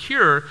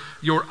secure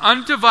your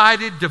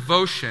undivided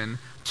devotion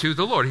to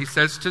the Lord. He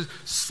says to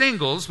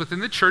singles within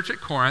the church at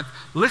Corinth,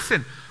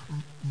 listen,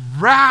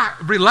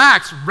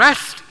 relax,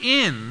 rest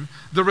in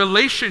the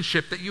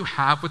relationship that you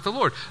have with the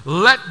Lord.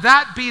 Let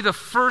that be the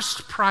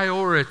first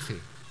priority.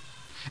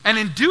 And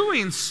in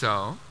doing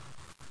so,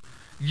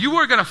 you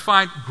are going to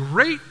find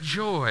great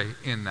joy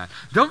in that.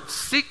 Don't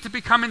seek to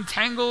become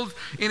entangled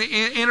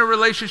in a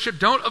relationship.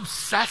 Don't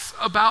obsess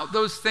about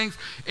those things.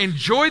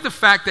 Enjoy the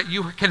fact that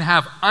you can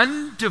have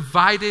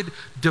undivided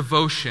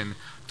devotion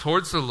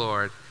towards the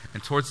Lord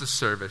and towards the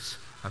service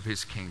of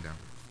his kingdom.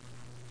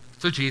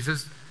 So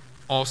Jesus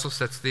also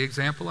sets the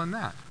example in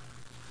that.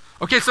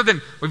 Okay, so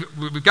then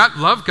we've got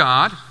love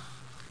God,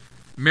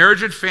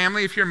 marriage and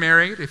family if you're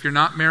married. If you're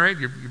not married,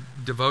 you're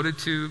devoted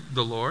to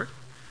the Lord.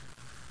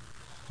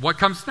 What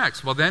comes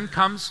next? Well, then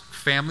comes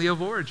family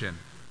of origin.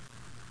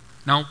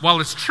 Now, while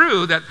it's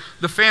true that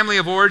the family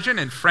of origin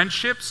and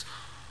friendships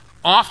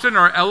often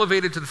are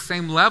elevated to the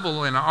same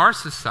level in our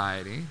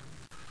society,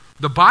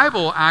 the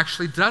Bible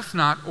actually does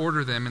not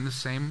order them in the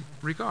same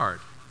regard.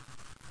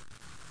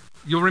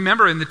 You'll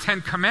remember in the 10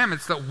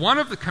 Commandments that one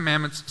of the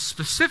commandments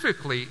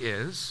specifically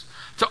is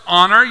to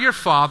honor your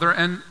father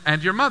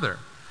and your mother.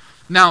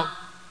 Now,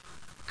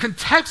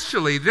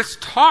 contextually,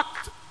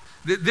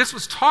 this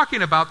was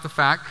talking about the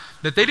fact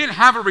that they didn't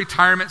have a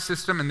retirement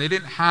system and they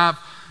didn't have,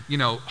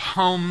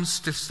 homes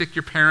to stick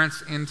your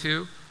parents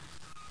into.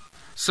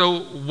 So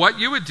what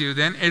you would do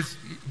then is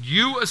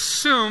you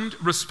assumed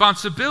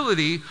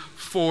responsibility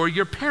for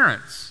your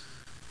parents.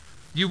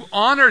 You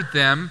honored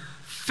them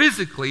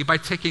physically by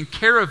taking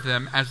care of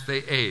them as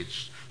they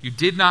aged. You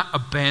did not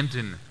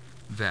abandon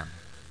them.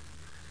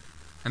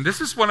 And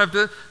this is one of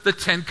the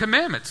 10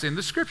 Commandments in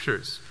the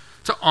Scriptures,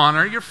 to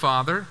honor your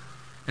father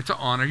and to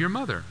honor your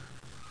mother.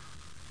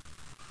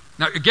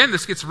 Now, again,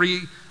 this gets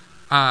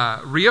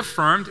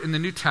reaffirmed in the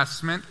New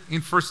Testament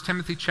in 1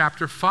 Timothy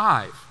chapter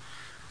 5,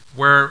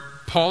 where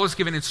Paul is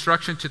giving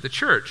instruction to the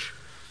church.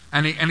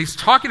 And he's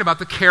talking about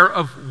the care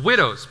of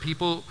widows.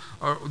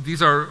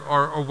 These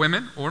are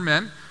women or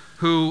men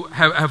who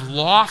have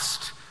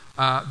lost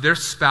their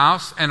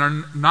spouse and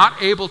are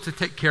not able to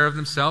take care of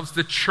themselves.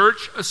 The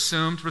church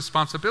assumed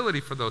responsibility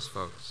for those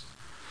folks.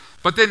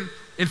 But then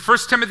in 1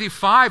 Timothy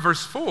 5,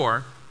 verse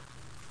 4,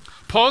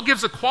 Paul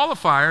gives a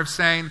qualifier of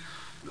saying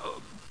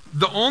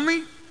the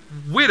only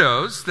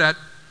widows that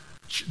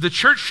the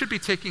church should be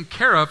taking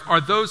care of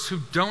are those who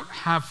don't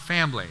have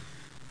family.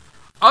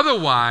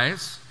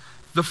 Otherwise,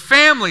 the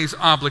family's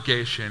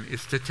obligation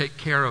is to take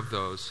care of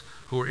those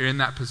who are in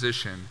that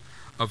position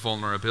of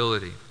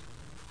vulnerability.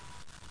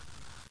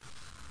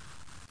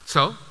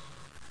 So,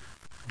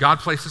 God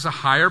places a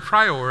higher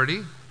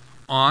priority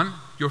on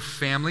your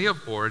family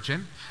of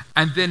origin,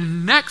 and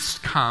then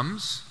next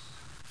comes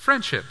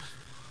friendship.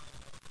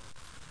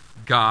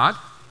 God,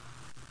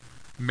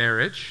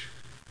 marriage,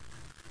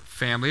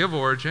 family of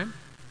origin,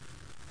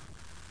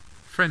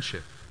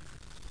 friendship.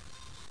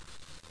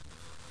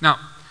 Now,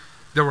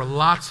 there were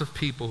lots of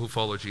people who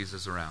followed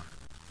Jesus around.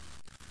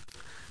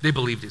 They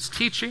believed his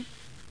teaching.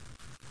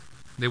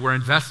 They were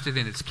invested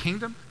in his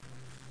kingdom.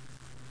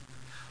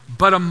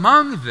 But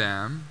among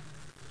them,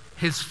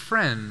 his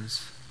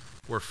friends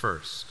were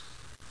first.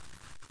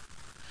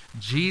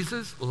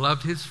 Jesus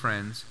loved his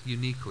friends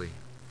uniquely.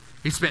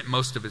 He spent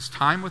most of his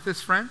time with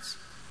his friends.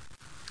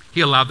 He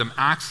allowed them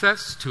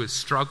access to his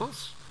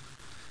struggles.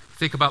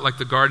 Think about like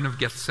the Garden of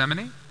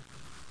Gethsemane.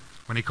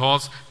 When he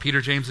calls Peter,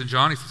 James, and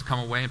John, he says, "Come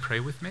away and pray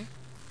with me."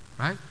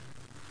 Right?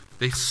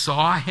 They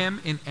saw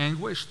him in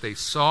anguish. They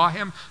saw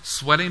him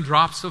sweating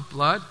drops of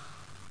blood.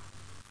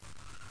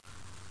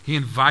 He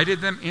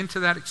invited them into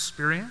that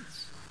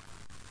experience.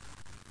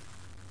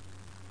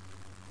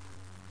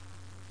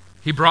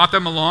 He brought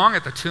them along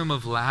at the tomb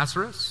of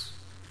Lazarus.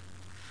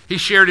 He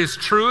shared his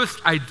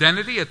truest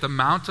identity at the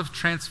Mount of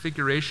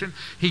Transfiguration.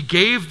 He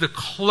gave the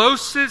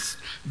closest,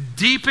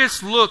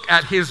 deepest look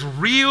at his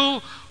real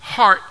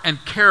heart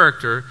and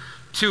character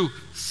to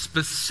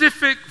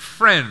specific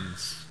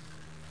friends.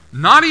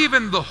 Not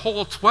even the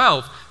whole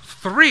 12.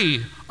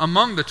 3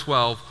 among the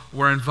 12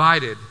 were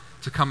invited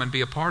to come and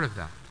be a part of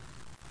that.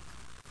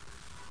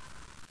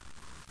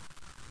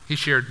 He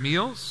shared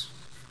meals,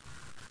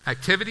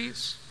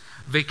 activities,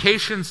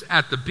 vacations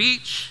at the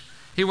beach.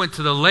 He went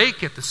to the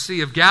lake at the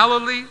Sea of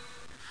Galilee.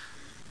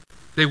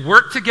 They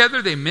worked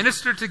together, they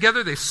ministered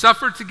together, they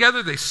suffered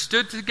together, they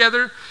stood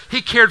together.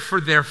 He cared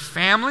for their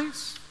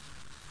families.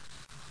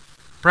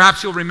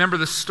 Perhaps you'll remember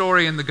the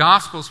story in the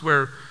Gospels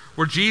where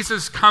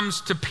Jesus comes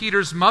to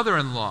Peter's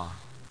mother-in-law,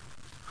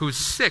 who's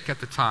sick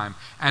at the time,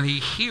 and he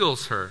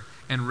heals her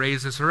and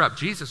raises her up.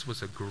 Jesus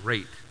was a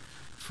great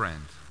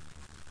friend.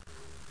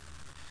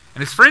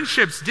 And his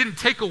friendships didn't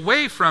take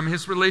away from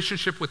his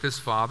relationship with his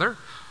Father,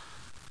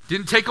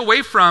 didn't take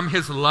away from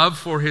his love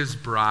for his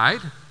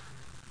bride,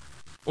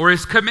 or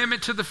his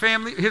commitment to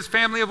his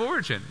family of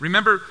origin.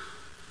 Remember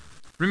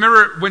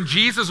when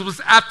Jesus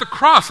was at the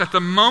cross, at the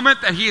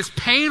moment that he is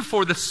paying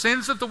for the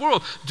sins of the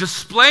world,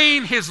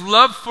 displaying his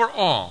love for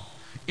all.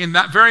 In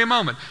that very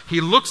moment,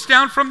 he looks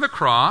down from the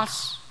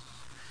cross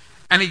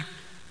and he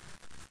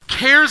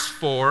cares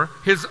for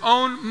his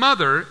own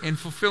mother in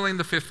fulfilling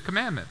the 5th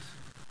commandment.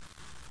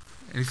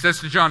 And he says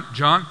to John,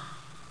 "John,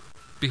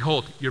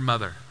 behold your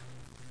mother.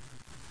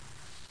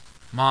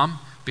 Mom,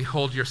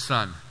 behold your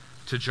son,"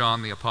 to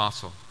John the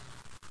apostle.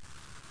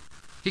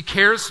 He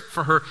cares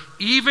for her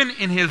even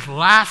in his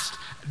last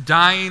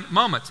dying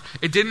moments.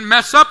 It didn't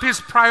mess up his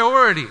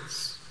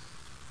priorities.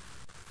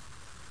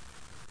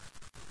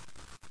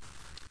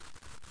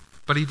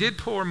 But he did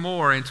pour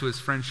more into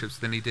his friendships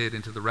than he did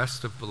into the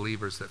rest of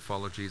believers that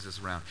followed Jesus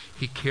around.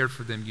 He cared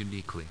for them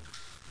uniquely.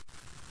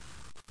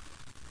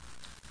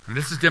 And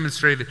this is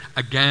demonstrated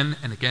again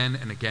and again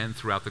and again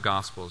throughout the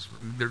Gospels.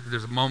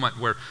 There's a moment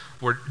where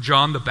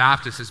John the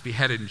Baptist is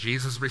beheaded and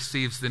Jesus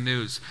receives the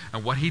news.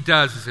 And what he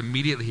does is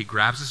immediately he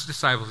grabs his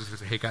disciples and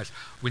says, "Hey guys,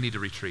 we need to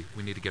retreat.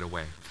 We need to get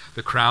away."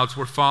 The crowds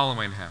were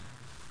following him.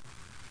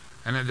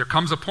 And then there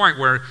comes a point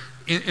where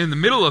in the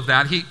middle of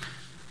that, he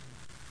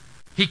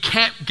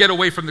can't get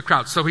away from the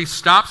crowd. So he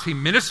stops, he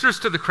ministers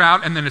to the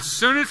crowd, and then as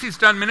soon as he's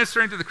done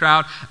ministering to the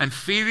crowd and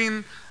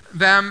feeding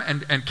them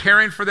and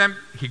caring for them,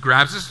 he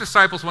grabs his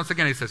disciples once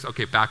again. He says,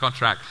 "Okay, back on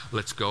track.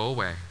 Let's go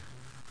away.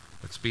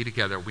 Let's be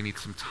together. We need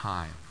some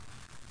time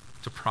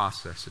to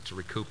process it, to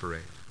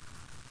recuperate."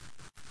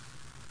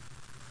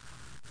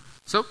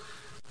 So,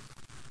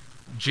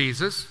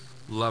 Jesus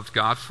loved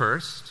God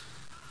first.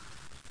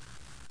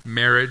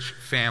 Marriage,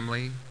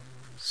 family,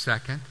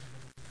 second.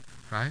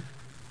 Right?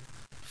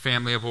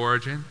 Family of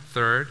origin,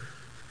 third.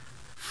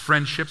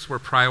 Friendships were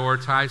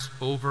prioritized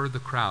over the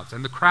crowds.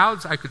 And the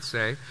crowds, I could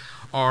say,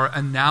 are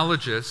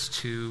analogous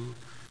to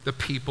the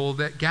people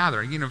that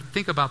gather.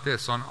 Think about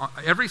this. On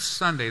every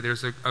Sunday,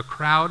 there's a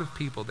crowd of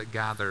people that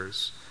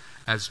gathers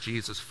as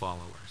Jesus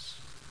followers.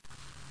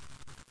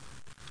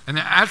 And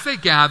as they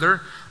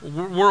gather,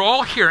 we're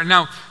all here.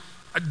 Now,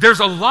 there's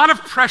a lot of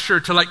pressure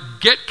to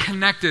get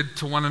connected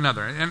to one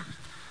another. And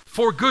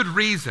for good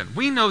reason.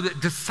 We know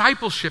that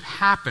discipleship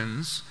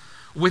happens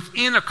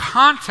within a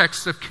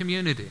context of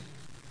community.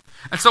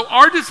 And so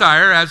our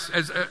desire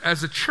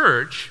as a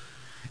church,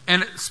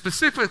 and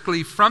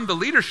specifically from the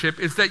leadership,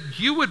 is that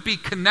you would be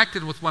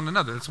connected with one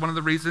another. It's one of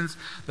the reasons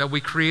that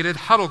we created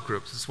huddle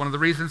groups. It's one of the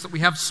reasons that we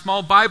have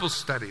small Bible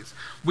studies.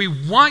 We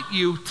want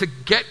you to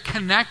get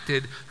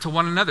connected to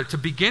one another, to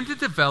begin to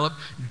develop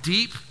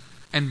deep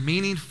and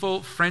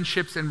meaningful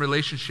friendships and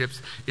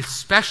relationships,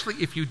 especially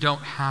if you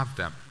don't have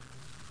them.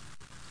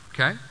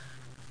 Okay?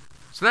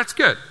 So that's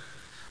good.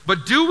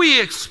 But do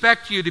we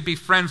expect you to be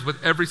friends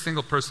with every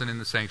single person in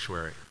the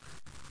sanctuary?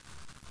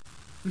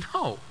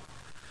 No.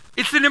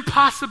 It's an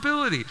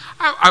impossibility.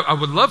 I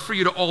would love for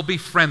you to all be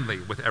friendly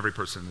with every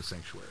person in the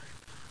sanctuary.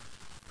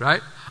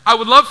 Right? I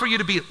would love for you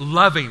to be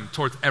loving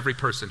towards every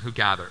person who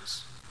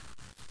gathers.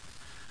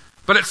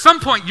 But at some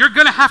point, you're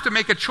going to have to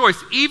make a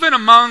choice, even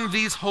among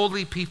these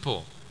holy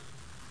people,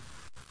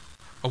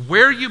 of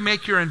where you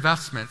make your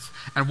investments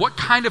and what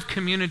kind of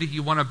community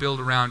you want to build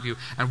around you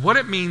and what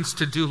it means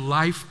to do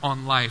life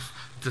on life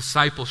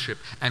discipleship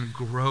and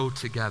grow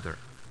together.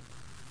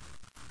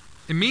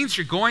 It means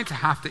you're going to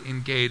have to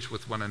engage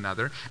with one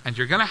another, and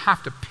you're going to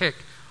have to pick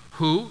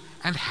who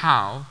and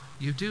how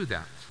you do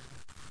that.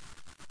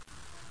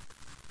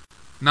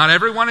 Not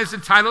everyone is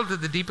entitled to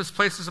the deepest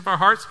places of our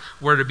hearts.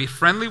 We're to be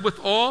friendly with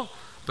all,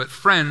 but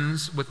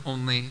friends with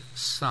only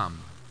some.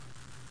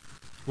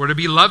 We're to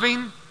be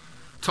loving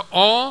to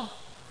all,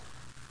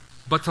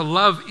 but to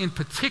love in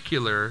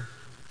particular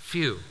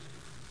few.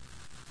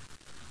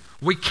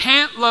 We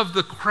can't love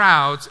the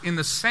crowds in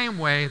the same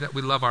way that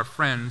we love our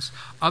friends,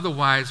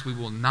 otherwise we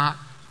will not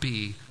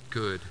be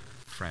good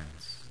friends.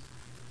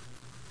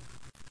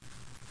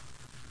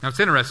 Now it's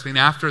interesting,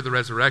 after the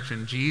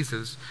resurrection,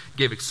 Jesus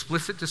gave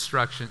explicit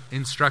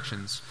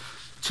instructions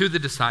to the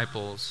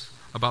disciples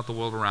about the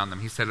world around them.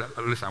 He said,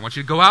 listen, I want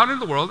you to go out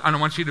into the world, and I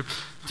want you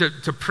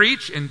to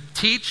preach and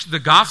teach the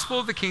gospel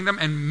of the kingdom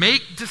and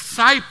make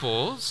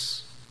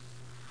disciples.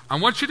 I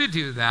want you to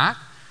do that.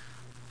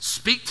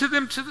 Speak to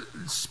them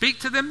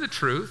the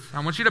truth.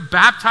 I want you to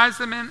baptize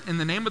them in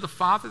the name of the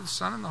Father, the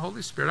Son, and the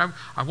Holy Spirit.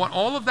 I want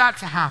all of that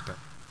to happen.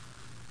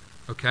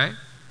 Okay?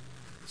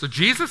 So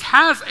Jesus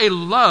has a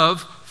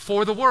love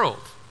for the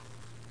world,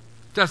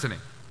 doesn't he?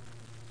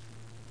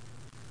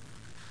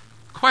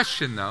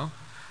 Question though,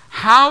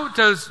 how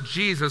does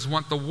Jesus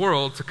want the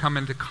world to come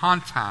into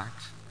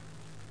contact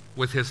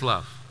with his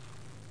love?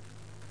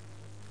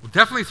 Well,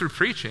 definitely through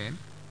preaching.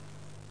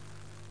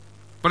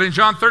 But in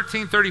John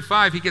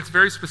 13:35, he gets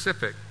very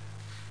specific.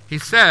 He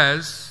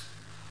says,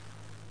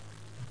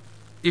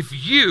 if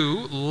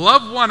you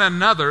love one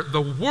another,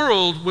 the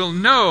world will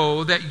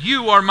know that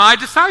you are my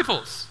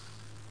disciples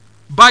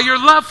by your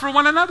love for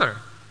one another.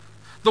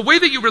 The way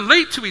that you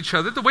relate to each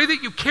other, the way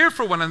that you care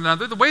for one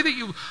another, the way that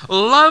you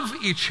love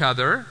each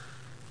other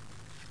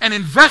and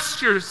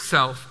invest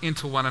yourself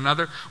into one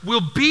another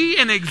will be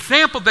an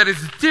example that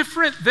is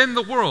different than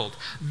the world.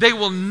 They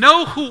will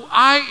know who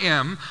I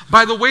am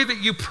by the way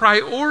that you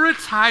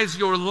prioritize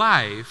your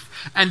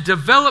life and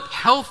develop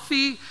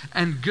healthy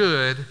and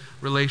good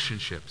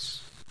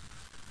relationships.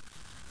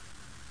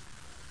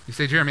 You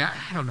say, Jeremy,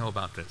 I don't know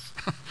about this.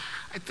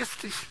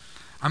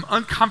 I'm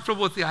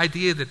uncomfortable with the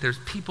idea that there's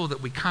people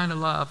that we kind of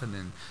love and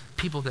then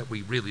people that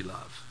we really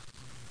love.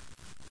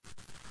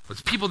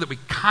 It's people that we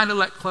kind of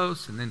let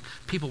close and then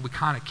people we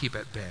kind of keep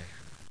at bay.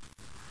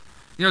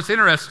 You know, it's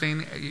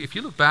interesting. If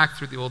you look back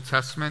through the Old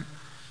Testament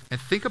and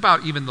think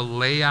about even the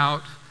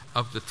layout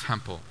of the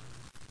temple.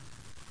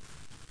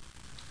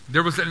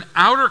 There was an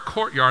outer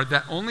courtyard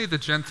that only the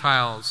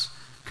Gentiles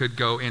could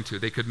go into.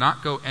 They could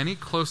not go any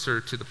closer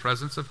to the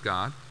presence of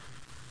God.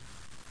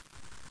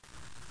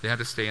 They had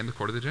to stay in the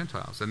court of the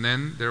Gentiles. And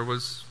then there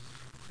was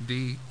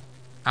the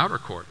outer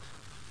court.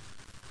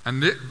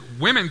 And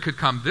women could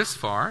come this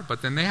far,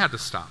 but then they had to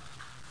stop.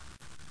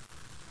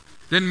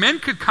 Then men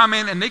could come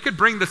in and they could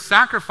bring the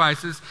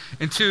sacrifices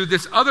into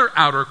this other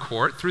outer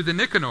court through the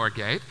Nicanor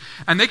gate.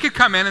 And they could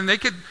come in and they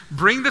could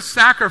bring the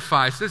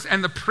sacrifices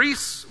and the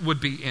priests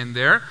would be in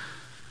there.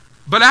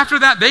 But after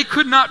that, they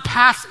could not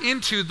pass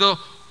into the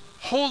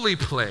holy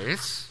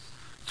place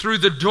through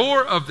the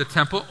door of the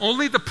temple.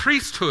 Only the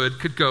priesthood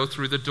could go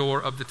through the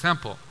door of the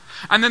temple.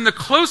 And then the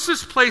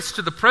closest place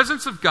to the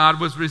presence of God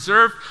was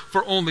reserved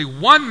for only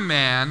one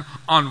man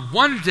on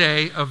one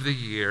day of the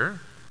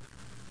year.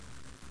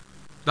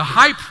 The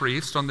high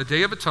priest on the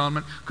Day of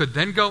Atonement could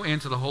then go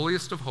into the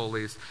holiest of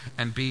holies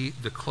and be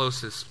the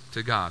closest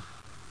to God.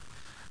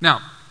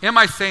 Now, am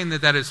I saying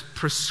that that is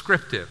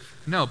prescriptive?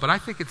 No, but I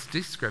think it's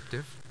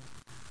descriptive.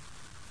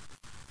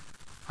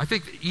 I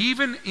think that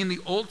even in the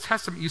Old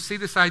Testament, you see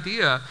this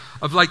idea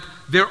of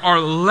there are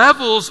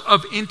levels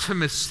of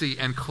intimacy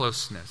and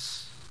closeness.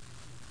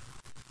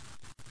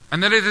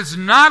 And that it is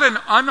not an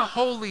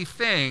unholy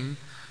thing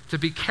to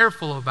be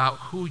careful about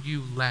who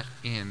you let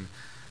in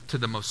to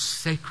the most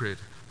sacred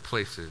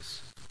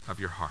places of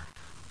your heart.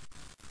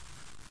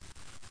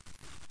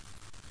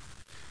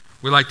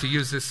 We like to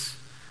use this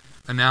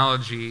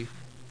analogy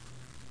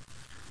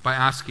by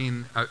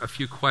asking a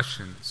few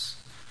questions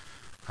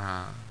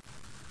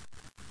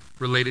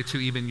related to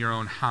even your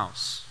own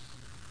house.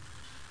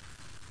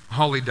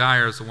 Holly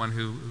Dyer is the one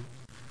who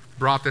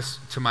brought this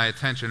to my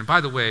attention. And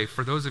by the way,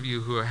 for those of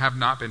you who have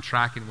not been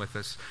tracking with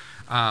us,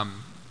 on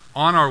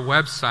our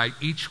website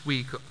each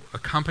week,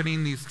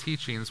 accompanying these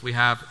teachings, we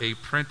have a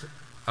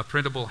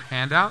printable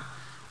handout,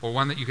 or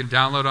one that you can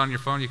download on your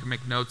phone. You can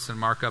make notes and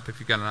mark up if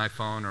you've got an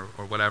iPhone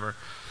or whatever.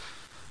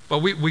 But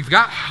we've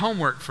got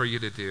homework for you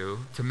to do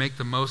to make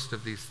the most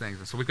of these things.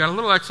 And so we've got a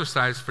little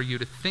exercise for you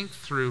to think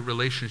through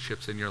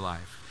relationships in your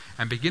life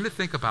and begin to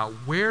think about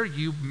where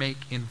you make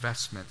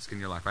investments in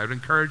your life. I would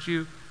encourage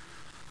you,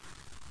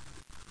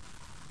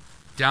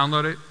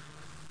 download it,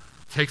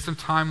 take some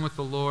time with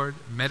the Lord,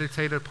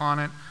 meditate upon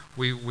it.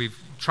 We've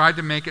tried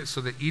to make it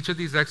so that each of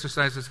these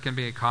exercises can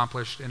be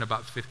accomplished in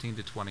about 15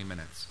 to 20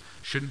 minutes.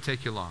 Shouldn't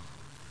take you long.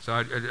 So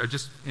I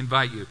just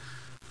invite you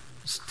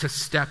to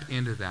step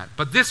into that.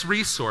 But this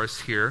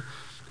resource here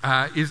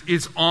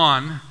is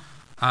on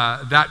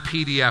that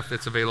PDF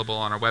that's available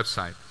on our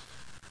website.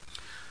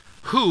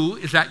 Who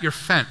is at your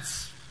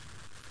fence?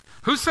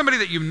 Who's somebody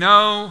that you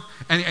know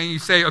and you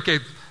say, okay,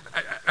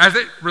 as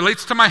it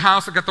relates to my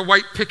house, I've got the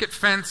white picket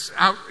fence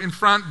out in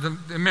front,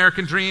 the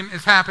American dream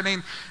is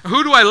happening.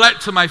 Who do I let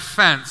to my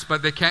fence,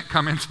 but they can't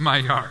come into my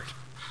yard?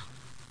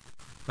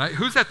 Right?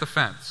 Who's at the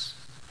fence?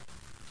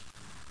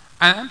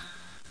 And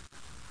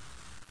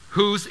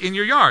who's in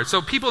your yard?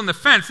 So people in the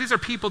fence, these are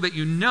people that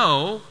you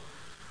know,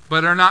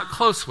 but are not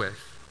close with.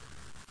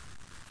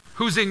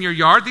 Who's in your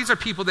yard? These are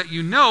people that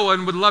you know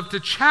and would love to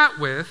chat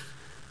with,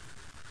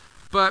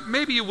 but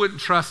maybe you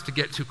wouldn't trust to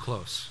get too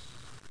close.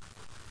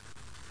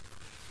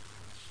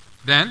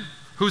 Then,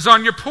 who's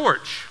on your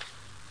porch?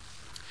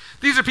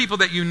 These are people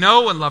that you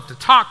know and love to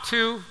talk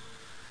to,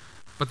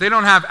 but they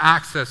don't have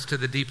access to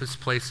the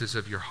deepest places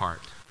of your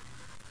heart.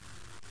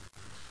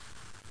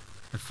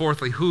 And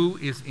fourthly, who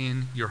is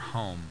in your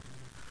home?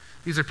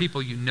 These are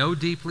people you know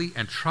deeply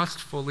and trust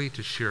fully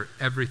to share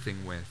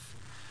everything with,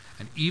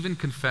 and even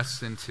confess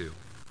sin to.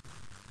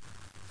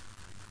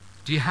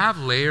 Do you have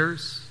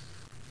layers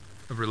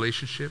of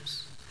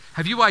relationships?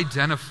 Have you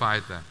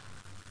identified them?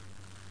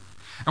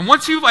 And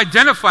once you've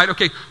identified,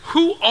 okay,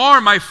 who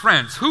are my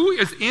friends? Who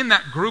is in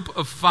that group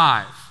of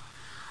 5?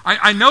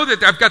 I know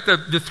that I've got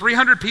the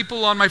 300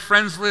 people on my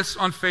friends list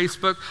on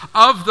Facebook.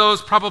 Of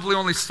those, probably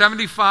only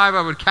 75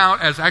 I would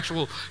count as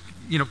actual,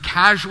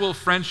 casual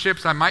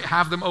friendships. I might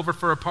have them over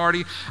for a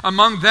party.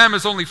 Among them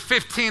is only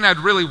 15 I'd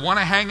really want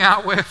to hang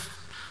out with,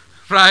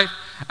 right?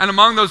 And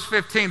among those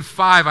 15,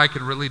 5 I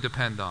can really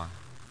depend on.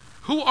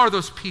 Who are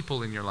those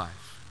people in your life?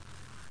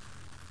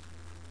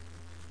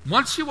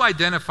 Once you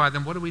identify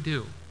them, what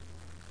do?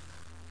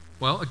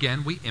 Well,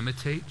 again, we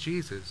imitate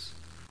Jesus.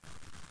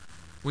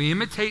 We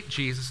imitate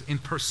Jesus in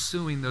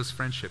pursuing those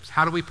friendships.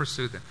 How do we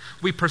pursue them?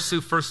 We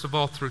pursue, first of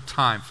all, through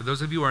time. For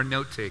those of you who are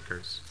note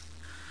takers,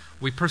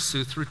 we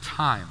pursue through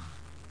time.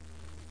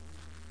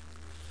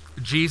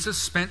 Jesus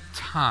spent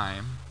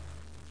time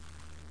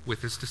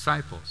with his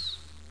disciples.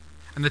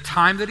 And the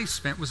time that he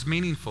spent was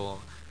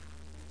meaningful.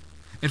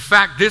 In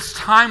fact, this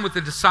time with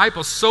the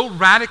disciples so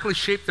radically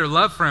shaped their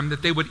love for him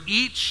that they would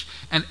each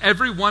and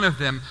every one of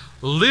them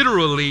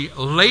literally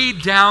lay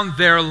down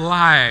their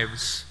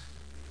lives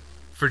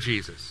for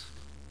Jesus.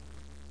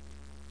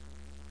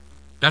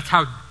 That's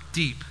how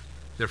deep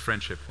their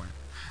friendship went.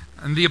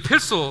 And the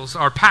epistles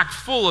are packed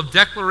full of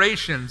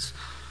declarations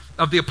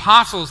of the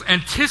apostles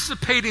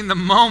anticipating the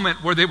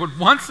moment where they would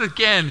once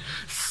again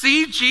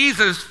see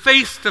Jesus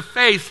face to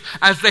face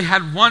as they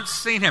had once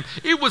seen him.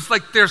 It was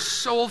like their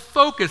sole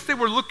focus. They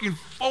were looking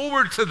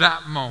forward to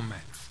that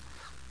moment,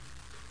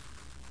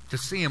 to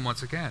see him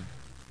once again.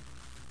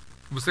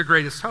 It was their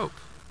greatest hope.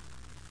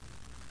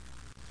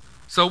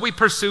 So we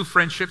pursue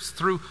friendships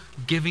through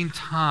giving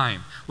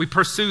time. We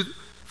pursue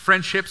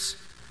friendships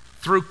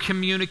through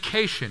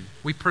communication.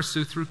 We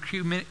pursue through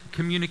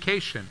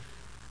communication.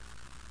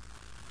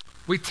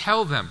 We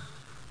tell them.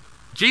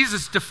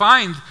 Jesus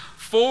defined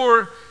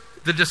for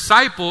the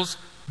disciples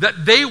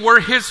that they were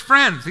his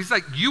friends. He's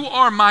like, you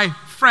are my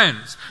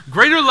friends.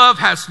 Greater love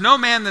has no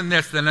man than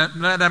this, than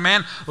that a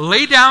man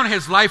lay down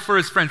his life for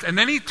his friends. And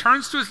then he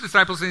turns to his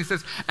disciples and he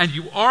says, and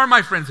you are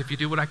my friends if you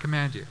do what I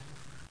command you.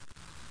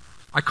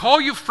 I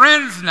call you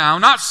friends now,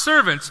 not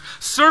servants.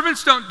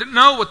 Servants don't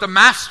know what the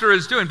master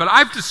is doing, but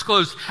I've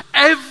disclosed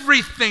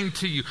everything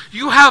to you.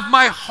 You have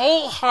my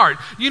whole heart.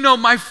 You know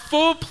my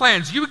full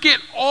plans. You get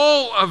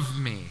all of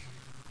me.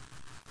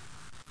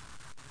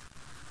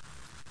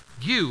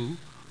 You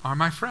are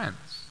my friends.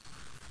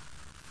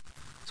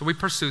 So we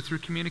pursue through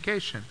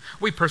communication.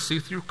 We pursue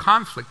through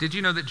conflict. Did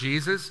you know that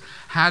Jesus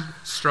had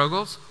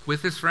struggles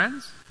with his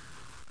friends?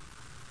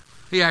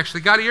 He actually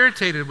got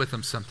irritated with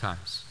them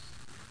sometimes.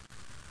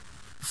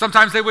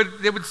 Sometimes they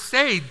would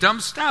say dumb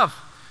stuff,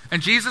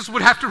 and Jesus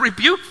would have to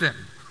rebuke them,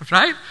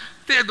 right?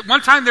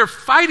 One time they're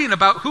fighting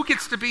about who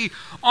gets to be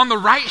on the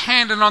right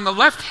hand and on the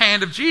left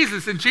hand of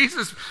Jesus, and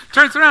Jesus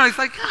turns around and he's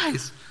like,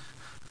 guys,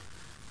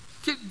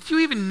 do you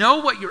even know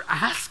what you're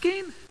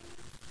asking?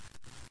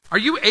 Are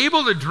you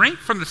able to drink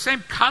from the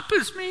same cup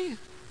as me? It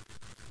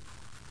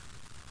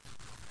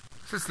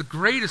says the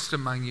greatest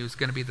among you is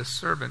going to be the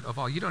servant of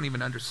all. You don't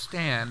even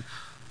understand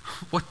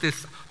what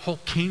this whole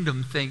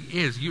kingdom thing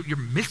is. You're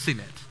missing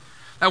it.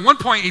 At one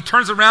point, he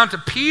turns around to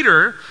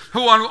Peter,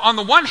 who on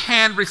the one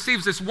hand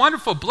receives this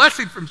wonderful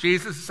blessing from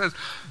Jesus. It says,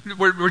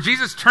 where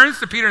Jesus turns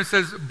to Peter and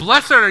says,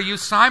 "Blessed are you,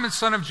 Simon,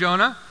 son of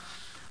Jonah,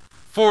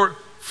 for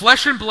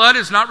flesh and blood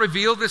has not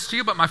revealed this to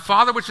you, but my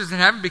Father which is in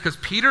heaven," because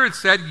Peter had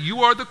said,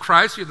 "You are the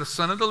Christ, you're the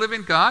Son of the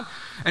living God."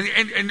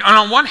 And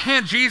on one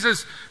hand,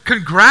 Jesus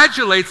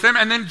congratulates them,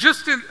 and then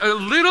just a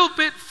little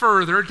bit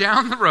further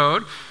down the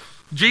road,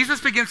 Jesus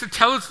begins to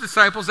tell his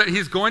disciples that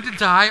he's going to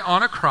die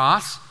on a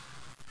cross.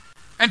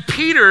 And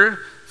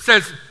Peter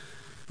says,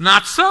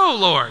 "Not so,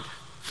 Lord.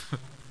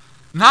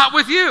 Not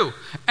with you."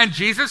 And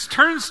Jesus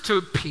turns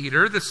to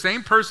Peter, the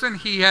same person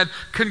he had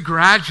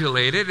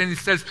congratulated, and he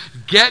says,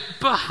 "Get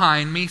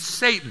behind me,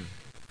 Satan."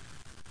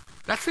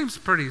 That seems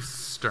pretty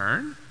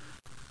stern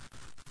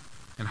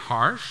and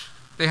harsh.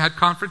 They had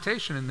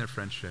confrontation in their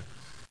friendship.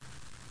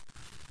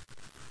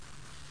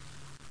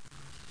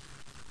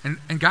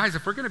 And guys,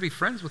 if we're going to be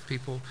friends with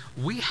people,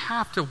 we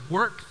have to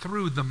work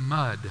through the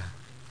mud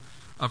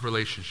of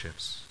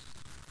relationships.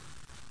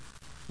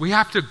 We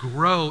have to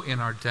grow in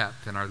our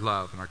depth and our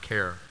love and our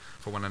care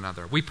for one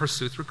another. We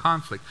pursue through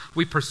conflict.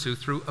 We pursue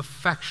through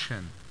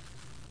affection.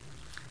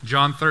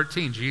 John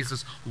 13,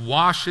 Jesus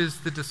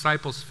washes the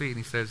disciples' feet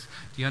and he says,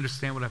 "Do you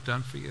understand what I've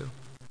done for you?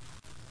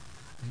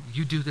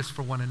 You do this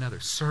for one another.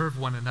 Serve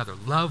one another.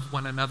 Love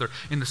one another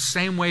in the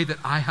same way that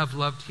I have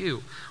loved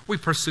you." We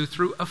pursue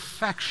through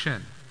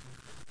affection.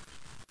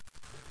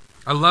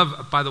 I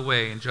love, by the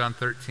way, in John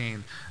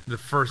 13, the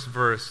first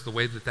verse, the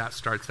way that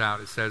starts out.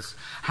 It says,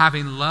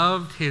 "Having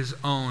loved his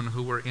own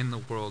who were in the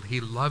world,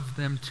 he loved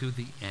them to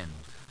the end."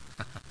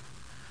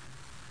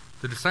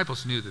 The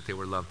disciples knew that they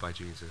were loved by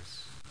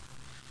Jesus.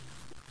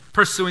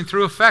 Pursuing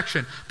through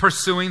affection,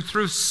 pursuing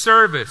through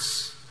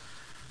service.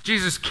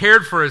 Jesus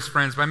cared for his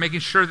friends by making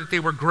sure that they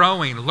were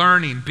growing,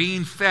 learning,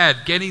 being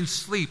fed, getting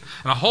sleep,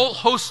 and a whole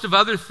host of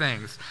other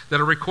things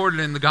that are recorded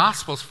in the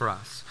Gospels for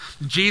us.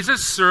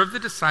 Jesus served the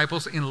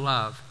disciples in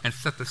love and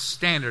set the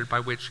standard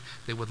by which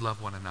they would love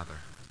one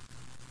another.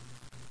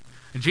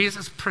 And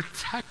Jesus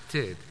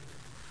protected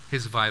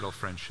his vital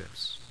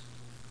friendships.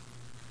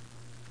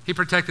 He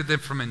protected them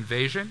from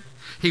invasion.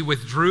 He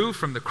withdrew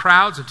from the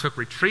crowds and took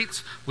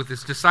retreats with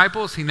his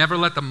disciples. He never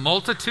let the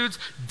multitudes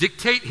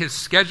dictate his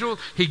schedule.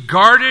 He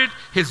guarded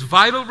his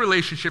vital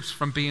relationships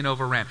from being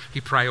overran.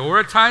 He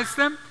prioritized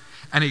them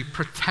and he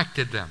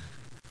protected them.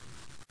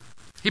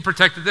 He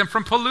protected them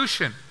from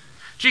pollution.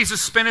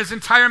 Jesus spent his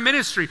entire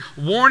ministry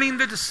warning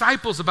the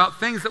disciples about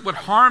things that would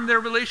harm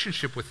their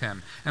relationship with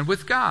him and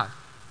with God.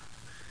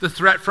 The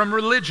threat from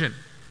religion,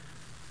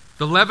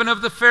 the leaven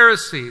of the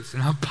Pharisees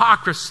and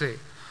hypocrisy,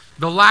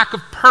 the lack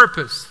of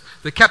purpose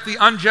that kept the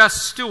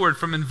unjust steward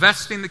from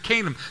investing the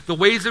kingdom, the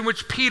ways in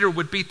which Peter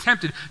would be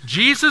tempted.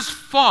 Jesus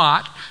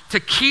fought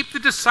to keep the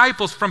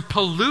disciples from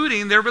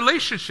polluting their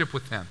relationship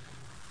with him.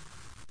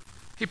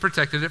 He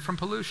protected it from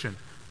pollution.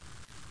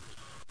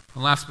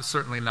 And last but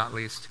certainly not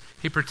least,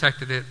 he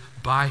protected it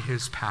by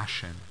his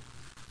passion.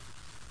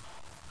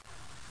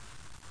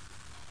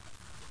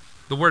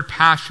 The word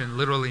passion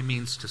literally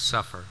means to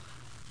suffer.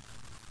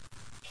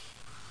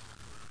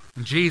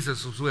 And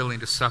Jesus was willing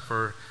to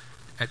suffer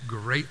at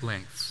great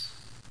lengths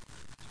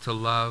to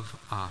love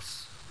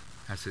us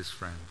as his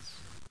friends.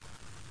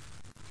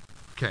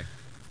 Okay,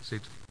 see,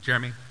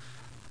 Jeremy,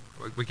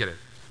 we get it.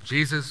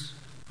 Jesus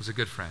was a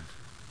good friend.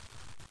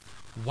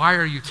 Why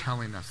are you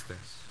telling us this?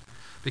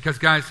 Because,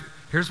 guys,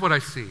 here's what I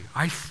see.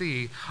 I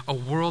see a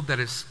world that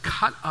is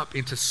cut up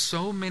into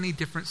so many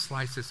different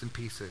slices and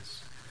pieces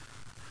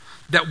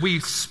that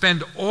we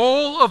spend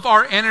all of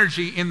our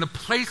energy in the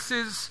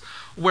places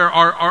where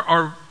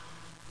our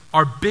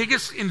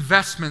biggest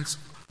investments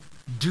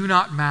do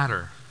not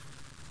matter.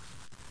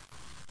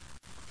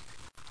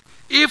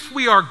 If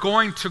we are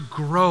going to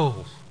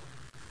grow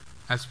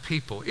as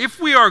people, if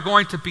we are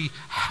going to be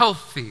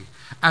healthy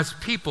as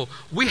people,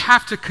 we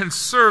have to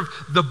conserve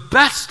the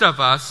best of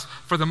us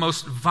for the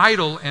most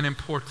vital and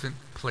important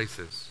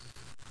places.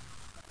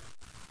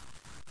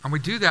 And we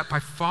do that by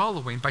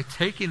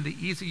taking the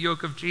easy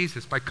yoke of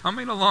Jesus, by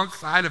coming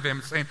alongside of him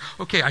and saying,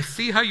 "Okay, I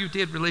see how you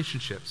did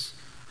relationships.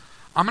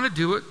 I'm going to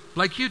do it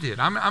like you did.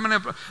 I'm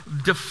going to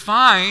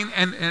define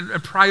and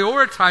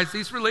prioritize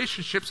these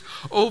relationships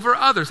over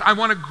others. I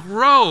want to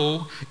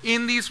grow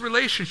in these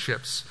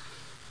relationships."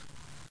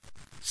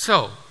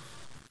 So,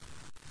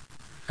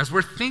 as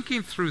we're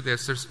thinking through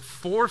this, there's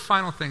 4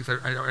 final things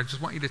I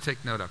just want you to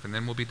take note of, and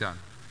then we'll be done.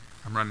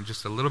 I'm running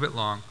just a little bit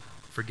long.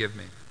 Forgive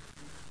me.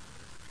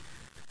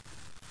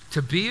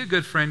 To be a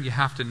good friend, you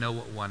have to know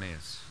what one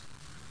is.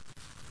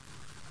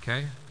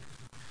 Okay?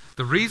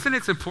 The reason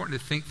it's important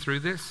to think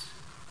through this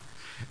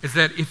is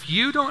that if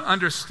you don't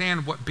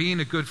understand what being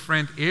a good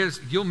friend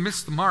is, you'll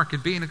miss the mark in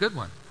being a good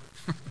one.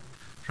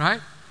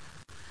 Right?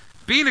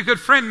 Being a good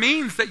friend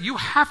means that you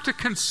have to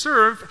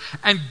conserve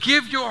and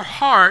give your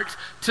heart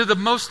to the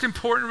most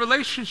important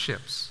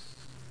relationships.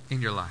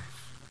 in your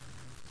life.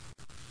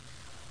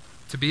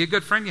 To be a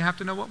good friend, you have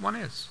to know what one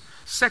is.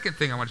 Second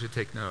thing I want you to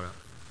take note of.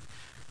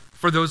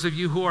 For those of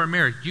you who are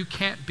married, you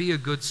can't be a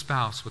good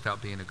spouse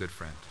without being a good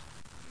friend.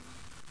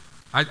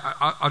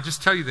 I'll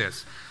just tell you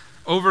this.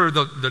 Over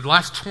the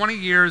last 20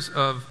 years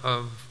of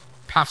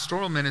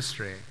pastoral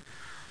ministry,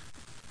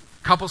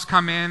 couples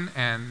come in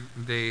and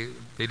they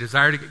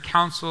desire to get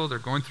counsel. They're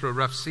going through a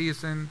rough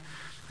season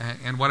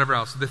and whatever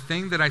else. The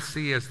thing that I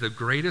see as the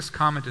greatest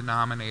common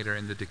denominator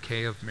in the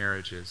decay of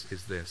marriages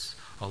is this: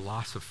 a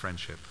loss of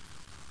friendship.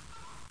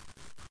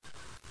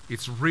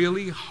 It's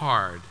really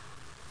hard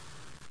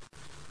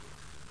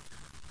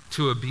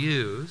to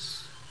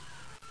abuse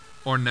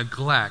or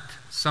neglect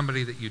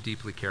somebody that you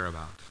deeply care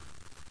about.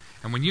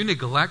 And when you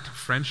neglect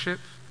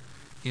friendship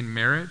in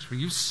marriage, when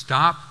you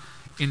stop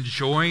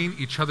enjoying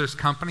each other's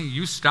company,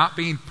 you stop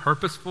being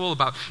purposeful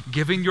about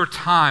giving your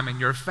time and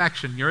your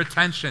affection, your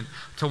attention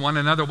to one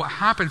another, what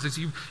happens is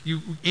you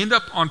end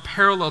up on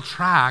parallel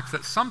tracks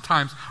that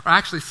sometimes are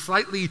actually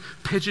slightly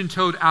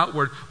pigeon-toed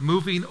outward,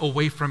 moving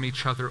away from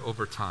each other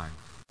over time.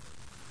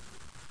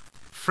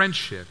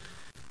 Friendship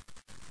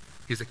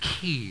is a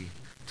key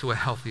to a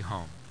healthy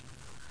home.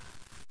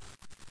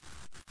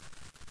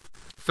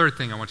 Third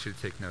thing I want you to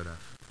take note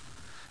of.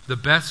 The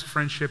best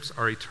friendships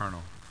are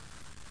eternal.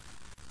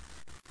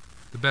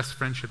 The best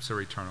friendships are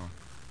eternal.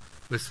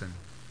 Listen,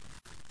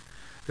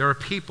 there are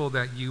people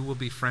that you will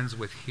be friends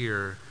with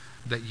here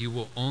that you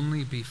will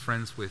only be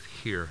friends with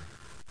here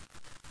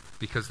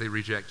because they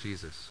reject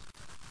Jesus.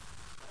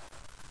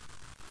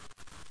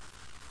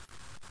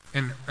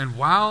 And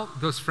while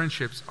those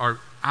friendships are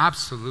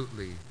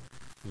absolutely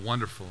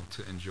wonderful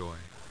to enjoy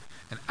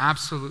and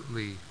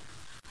absolutely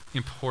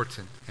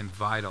important and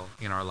vital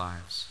in our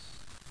lives,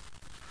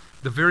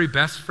 the very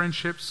best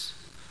friendships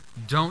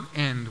don't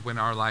end when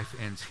our life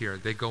ends here.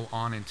 They go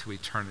on into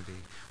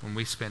eternity when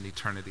we spend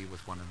eternity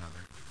with one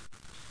another.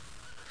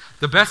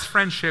 The best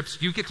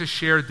friendships, you get to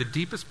share the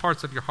deepest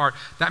parts of your heart.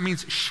 That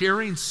means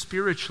sharing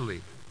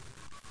spiritually.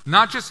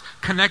 Not just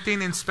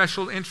connecting in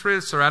special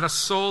interests or at a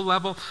soul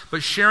level,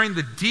 but sharing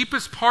the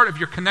deepest part of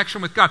your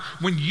connection with God.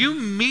 When you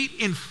meet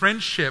in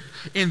friendship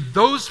in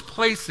those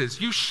places,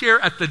 you share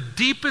at the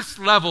deepest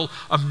level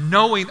of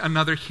knowing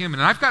another human.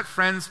 And I've got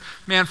friends,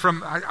 man,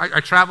 I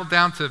traveled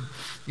down to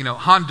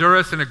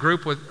Honduras in a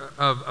group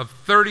of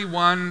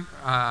 31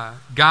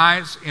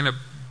 guys in a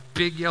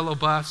big yellow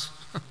bus.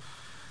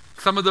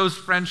 Some of those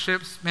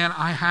friendships, man,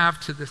 I have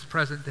to this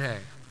present day.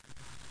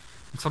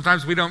 And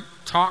sometimes we don't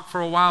talk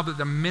for a while, but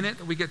the minute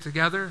that we get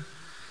together,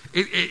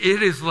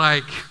 it is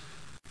like,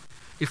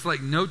 it's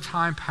like no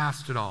time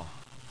passed at all.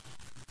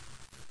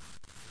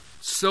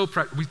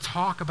 We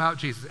talk about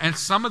Jesus. And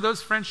some of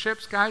those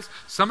friendships, guys,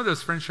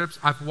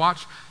 I've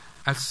watched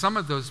as some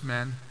of those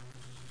men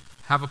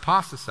have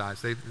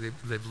apostatized.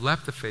 They've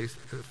left the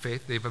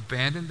faith. They've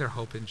abandoned their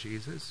hope in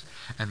Jesus.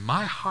 And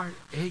my heart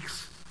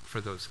aches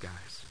for those guys.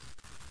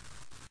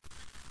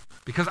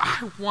 Because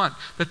I want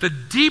that the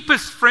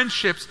deepest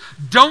friendships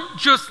don't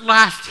just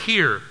last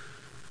here.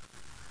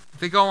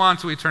 They go on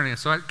to eternity.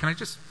 So can I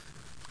just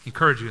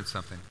encourage you in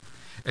something?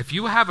 If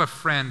you have a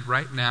friend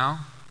right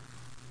now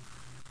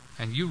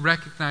and you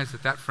recognize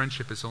that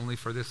friendship is only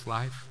for this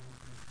life,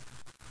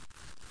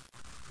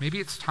 maybe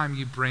it's time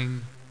you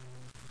bring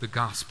the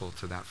gospel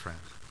to that friend.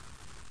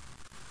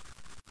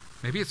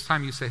 Maybe it's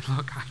time you say,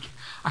 look,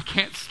 I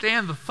can't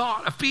stand the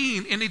thought of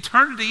being in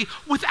eternity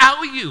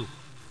without you.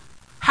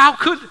 How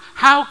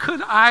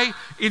could I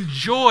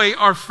enjoy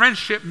our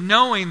friendship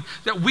knowing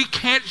that we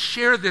can't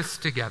share this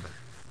together?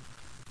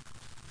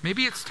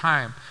 Maybe it's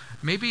time.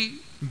 Maybe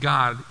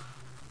God,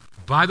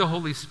 by the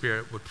Holy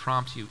Spirit, would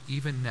prompt you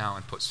even now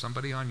and put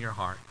somebody on your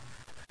heart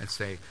and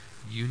say,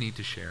 you need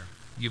to share.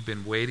 You've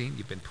been waiting.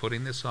 You've been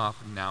putting this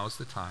off. Now is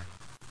the time.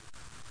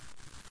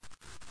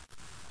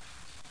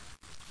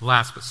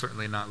 Last but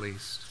certainly not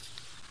least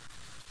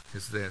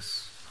is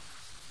this.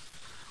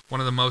 One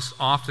of the most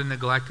often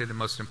neglected and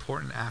most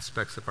important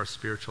aspects of our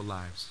spiritual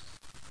lives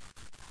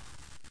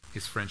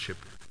is friendship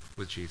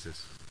with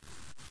Jesus.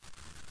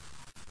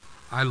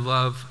 I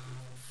love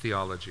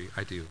theology.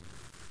 I do.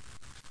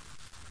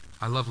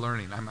 I love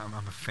learning. I'm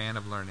a fan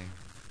of learning.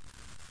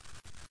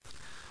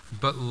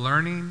 But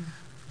learning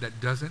that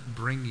doesn't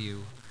bring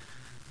you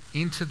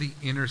into the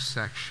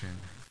intersection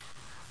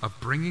of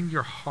bringing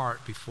your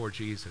heart before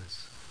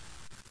Jesus,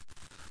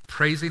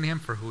 praising him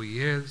for who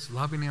he is,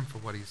 loving him for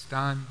what he's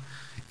done,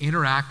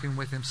 interacting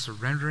with him,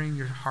 surrendering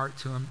your heart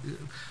to him.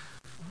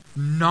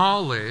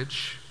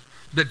 Knowledge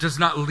that does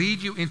not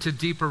lead you into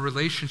deeper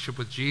relationship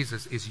with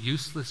Jesus is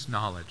useless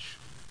knowledge.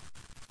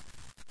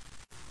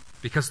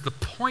 Because the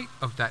point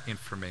of that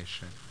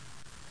information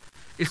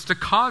is to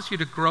cause you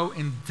to grow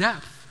in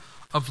depth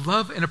of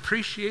love and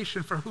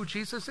appreciation for who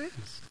Jesus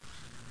is.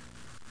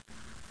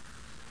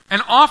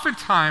 And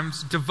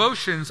oftentimes,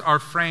 devotions are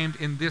framed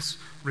in this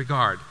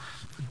regard.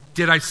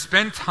 Did I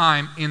spend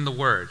time in the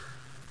Word?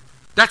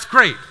 That's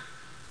great.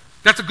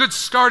 That's a good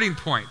starting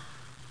point.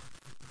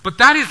 But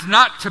that is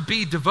not to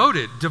be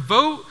devoted.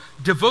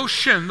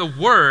 Devotion, the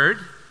word,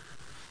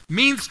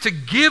 means to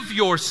give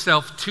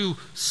yourself to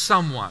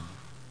someone,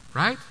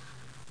 right?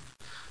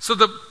 So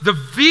the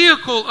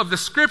vehicle of the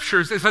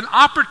Scriptures is an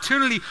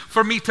opportunity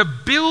for me to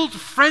build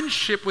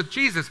friendship with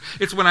Jesus.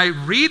 It's when I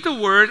read the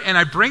Word and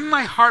I bring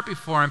my heart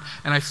before Him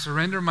and I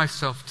surrender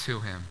myself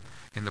to Him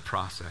in the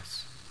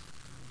process.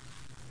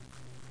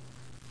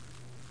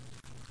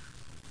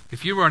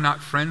 If you are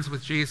not friends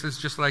with Jesus,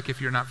 just like if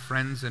you're not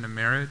friends in a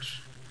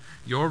marriage,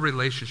 your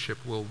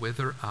relationship will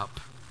wither up.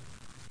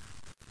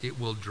 It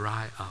will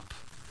dry up.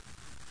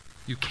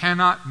 You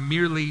cannot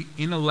merely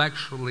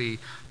intellectually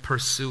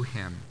pursue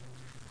Him.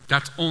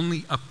 That's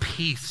only a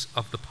piece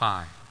of the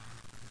pie.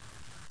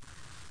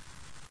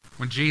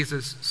 When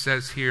Jesus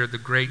says here, the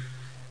great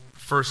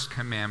first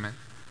commandment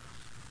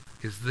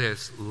is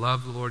this: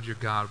 love the Lord your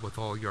God with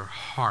all your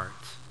heart,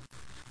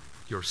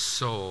 your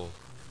soul,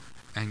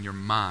 and your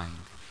mind.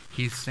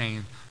 He's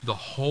saying the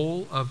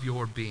whole of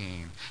your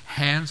being,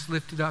 hands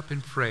lifted up in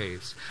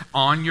praise,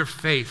 on your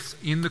face,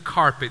 in the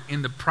carpet,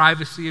 in the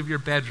privacy of your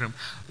bedroom,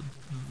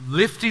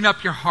 lifting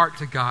up your heart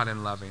to God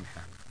and loving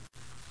Him.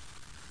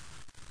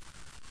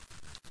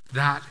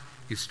 That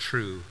is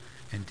true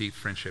and deep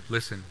friendship.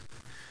 Listen,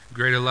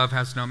 greater love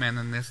has no man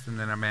than this, than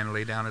a man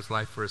lay down his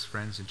life for his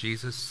friends. And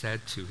Jesus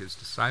said to His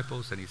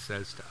disciples, and He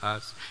says to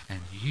us, and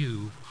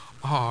you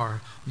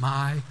are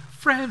my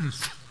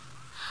friends.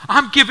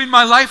 I'm giving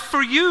my life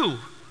for you.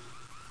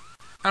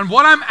 And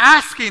what I'm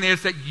asking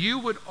is that you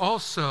would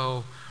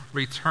also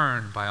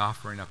return by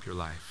offering up your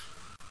life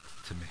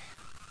to me.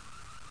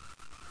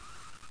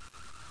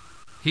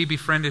 He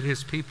befriended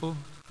His people.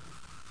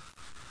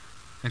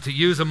 And to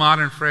use a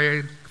modern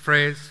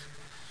phrase,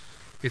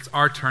 it's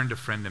our turn to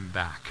friend Him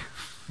back.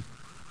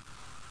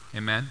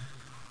 Amen?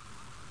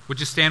 Would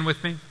you stand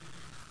with me?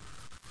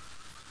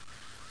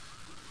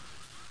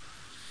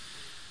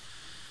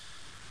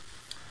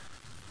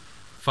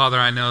 Father,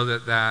 I know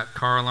that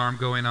car alarm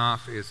going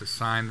off is a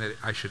sign that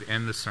I should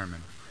end the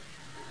sermon.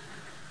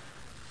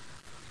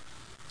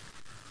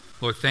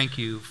 Lord, thank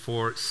You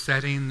for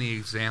setting the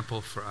example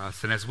for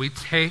us. And as we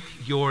take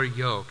Your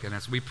yoke, and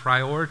as we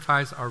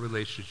prioritize our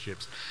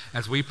relationships,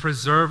 as we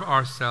preserve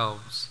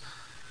ourselves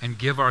and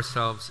give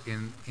ourselves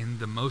in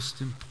the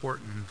most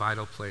important and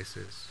vital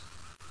places,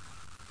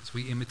 as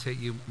we imitate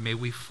You, may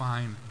we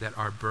find that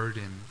our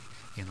burden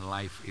in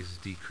life is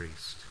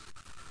decreased.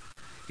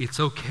 It's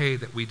okay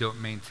that we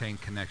don't maintain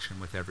connection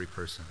with every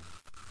person.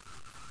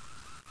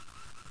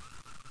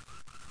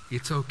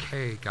 It's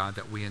okay, God,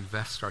 that we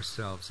invest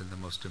ourselves in the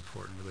most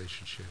important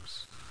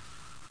relationships.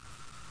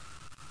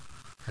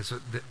 As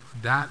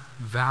that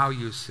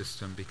value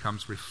system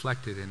becomes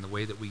reflected in the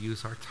way that we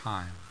use our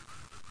time,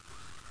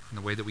 in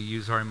the way that we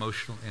use our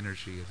emotional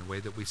energy, in the way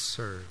that we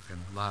serve and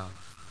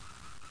love.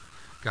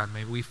 God,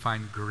 may we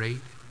find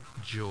great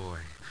joy,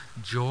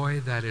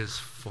 joy that is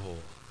full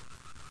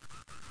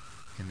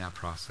in that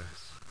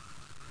process.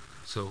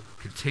 So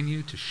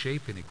continue to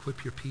shape and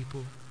equip Your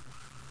people.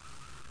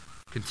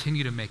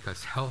 Continue to make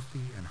us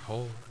healthy and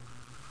whole,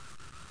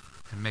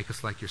 and make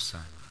us like Your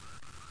Son.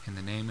 In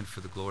the name and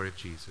for the glory of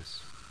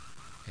Jesus.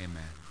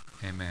 Amen.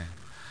 Amen.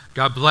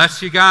 God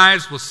bless you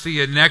guys. We'll see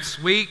you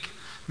next week.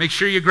 Make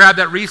sure you grab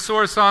that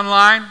resource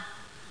online,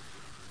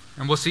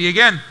 and we'll see you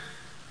again.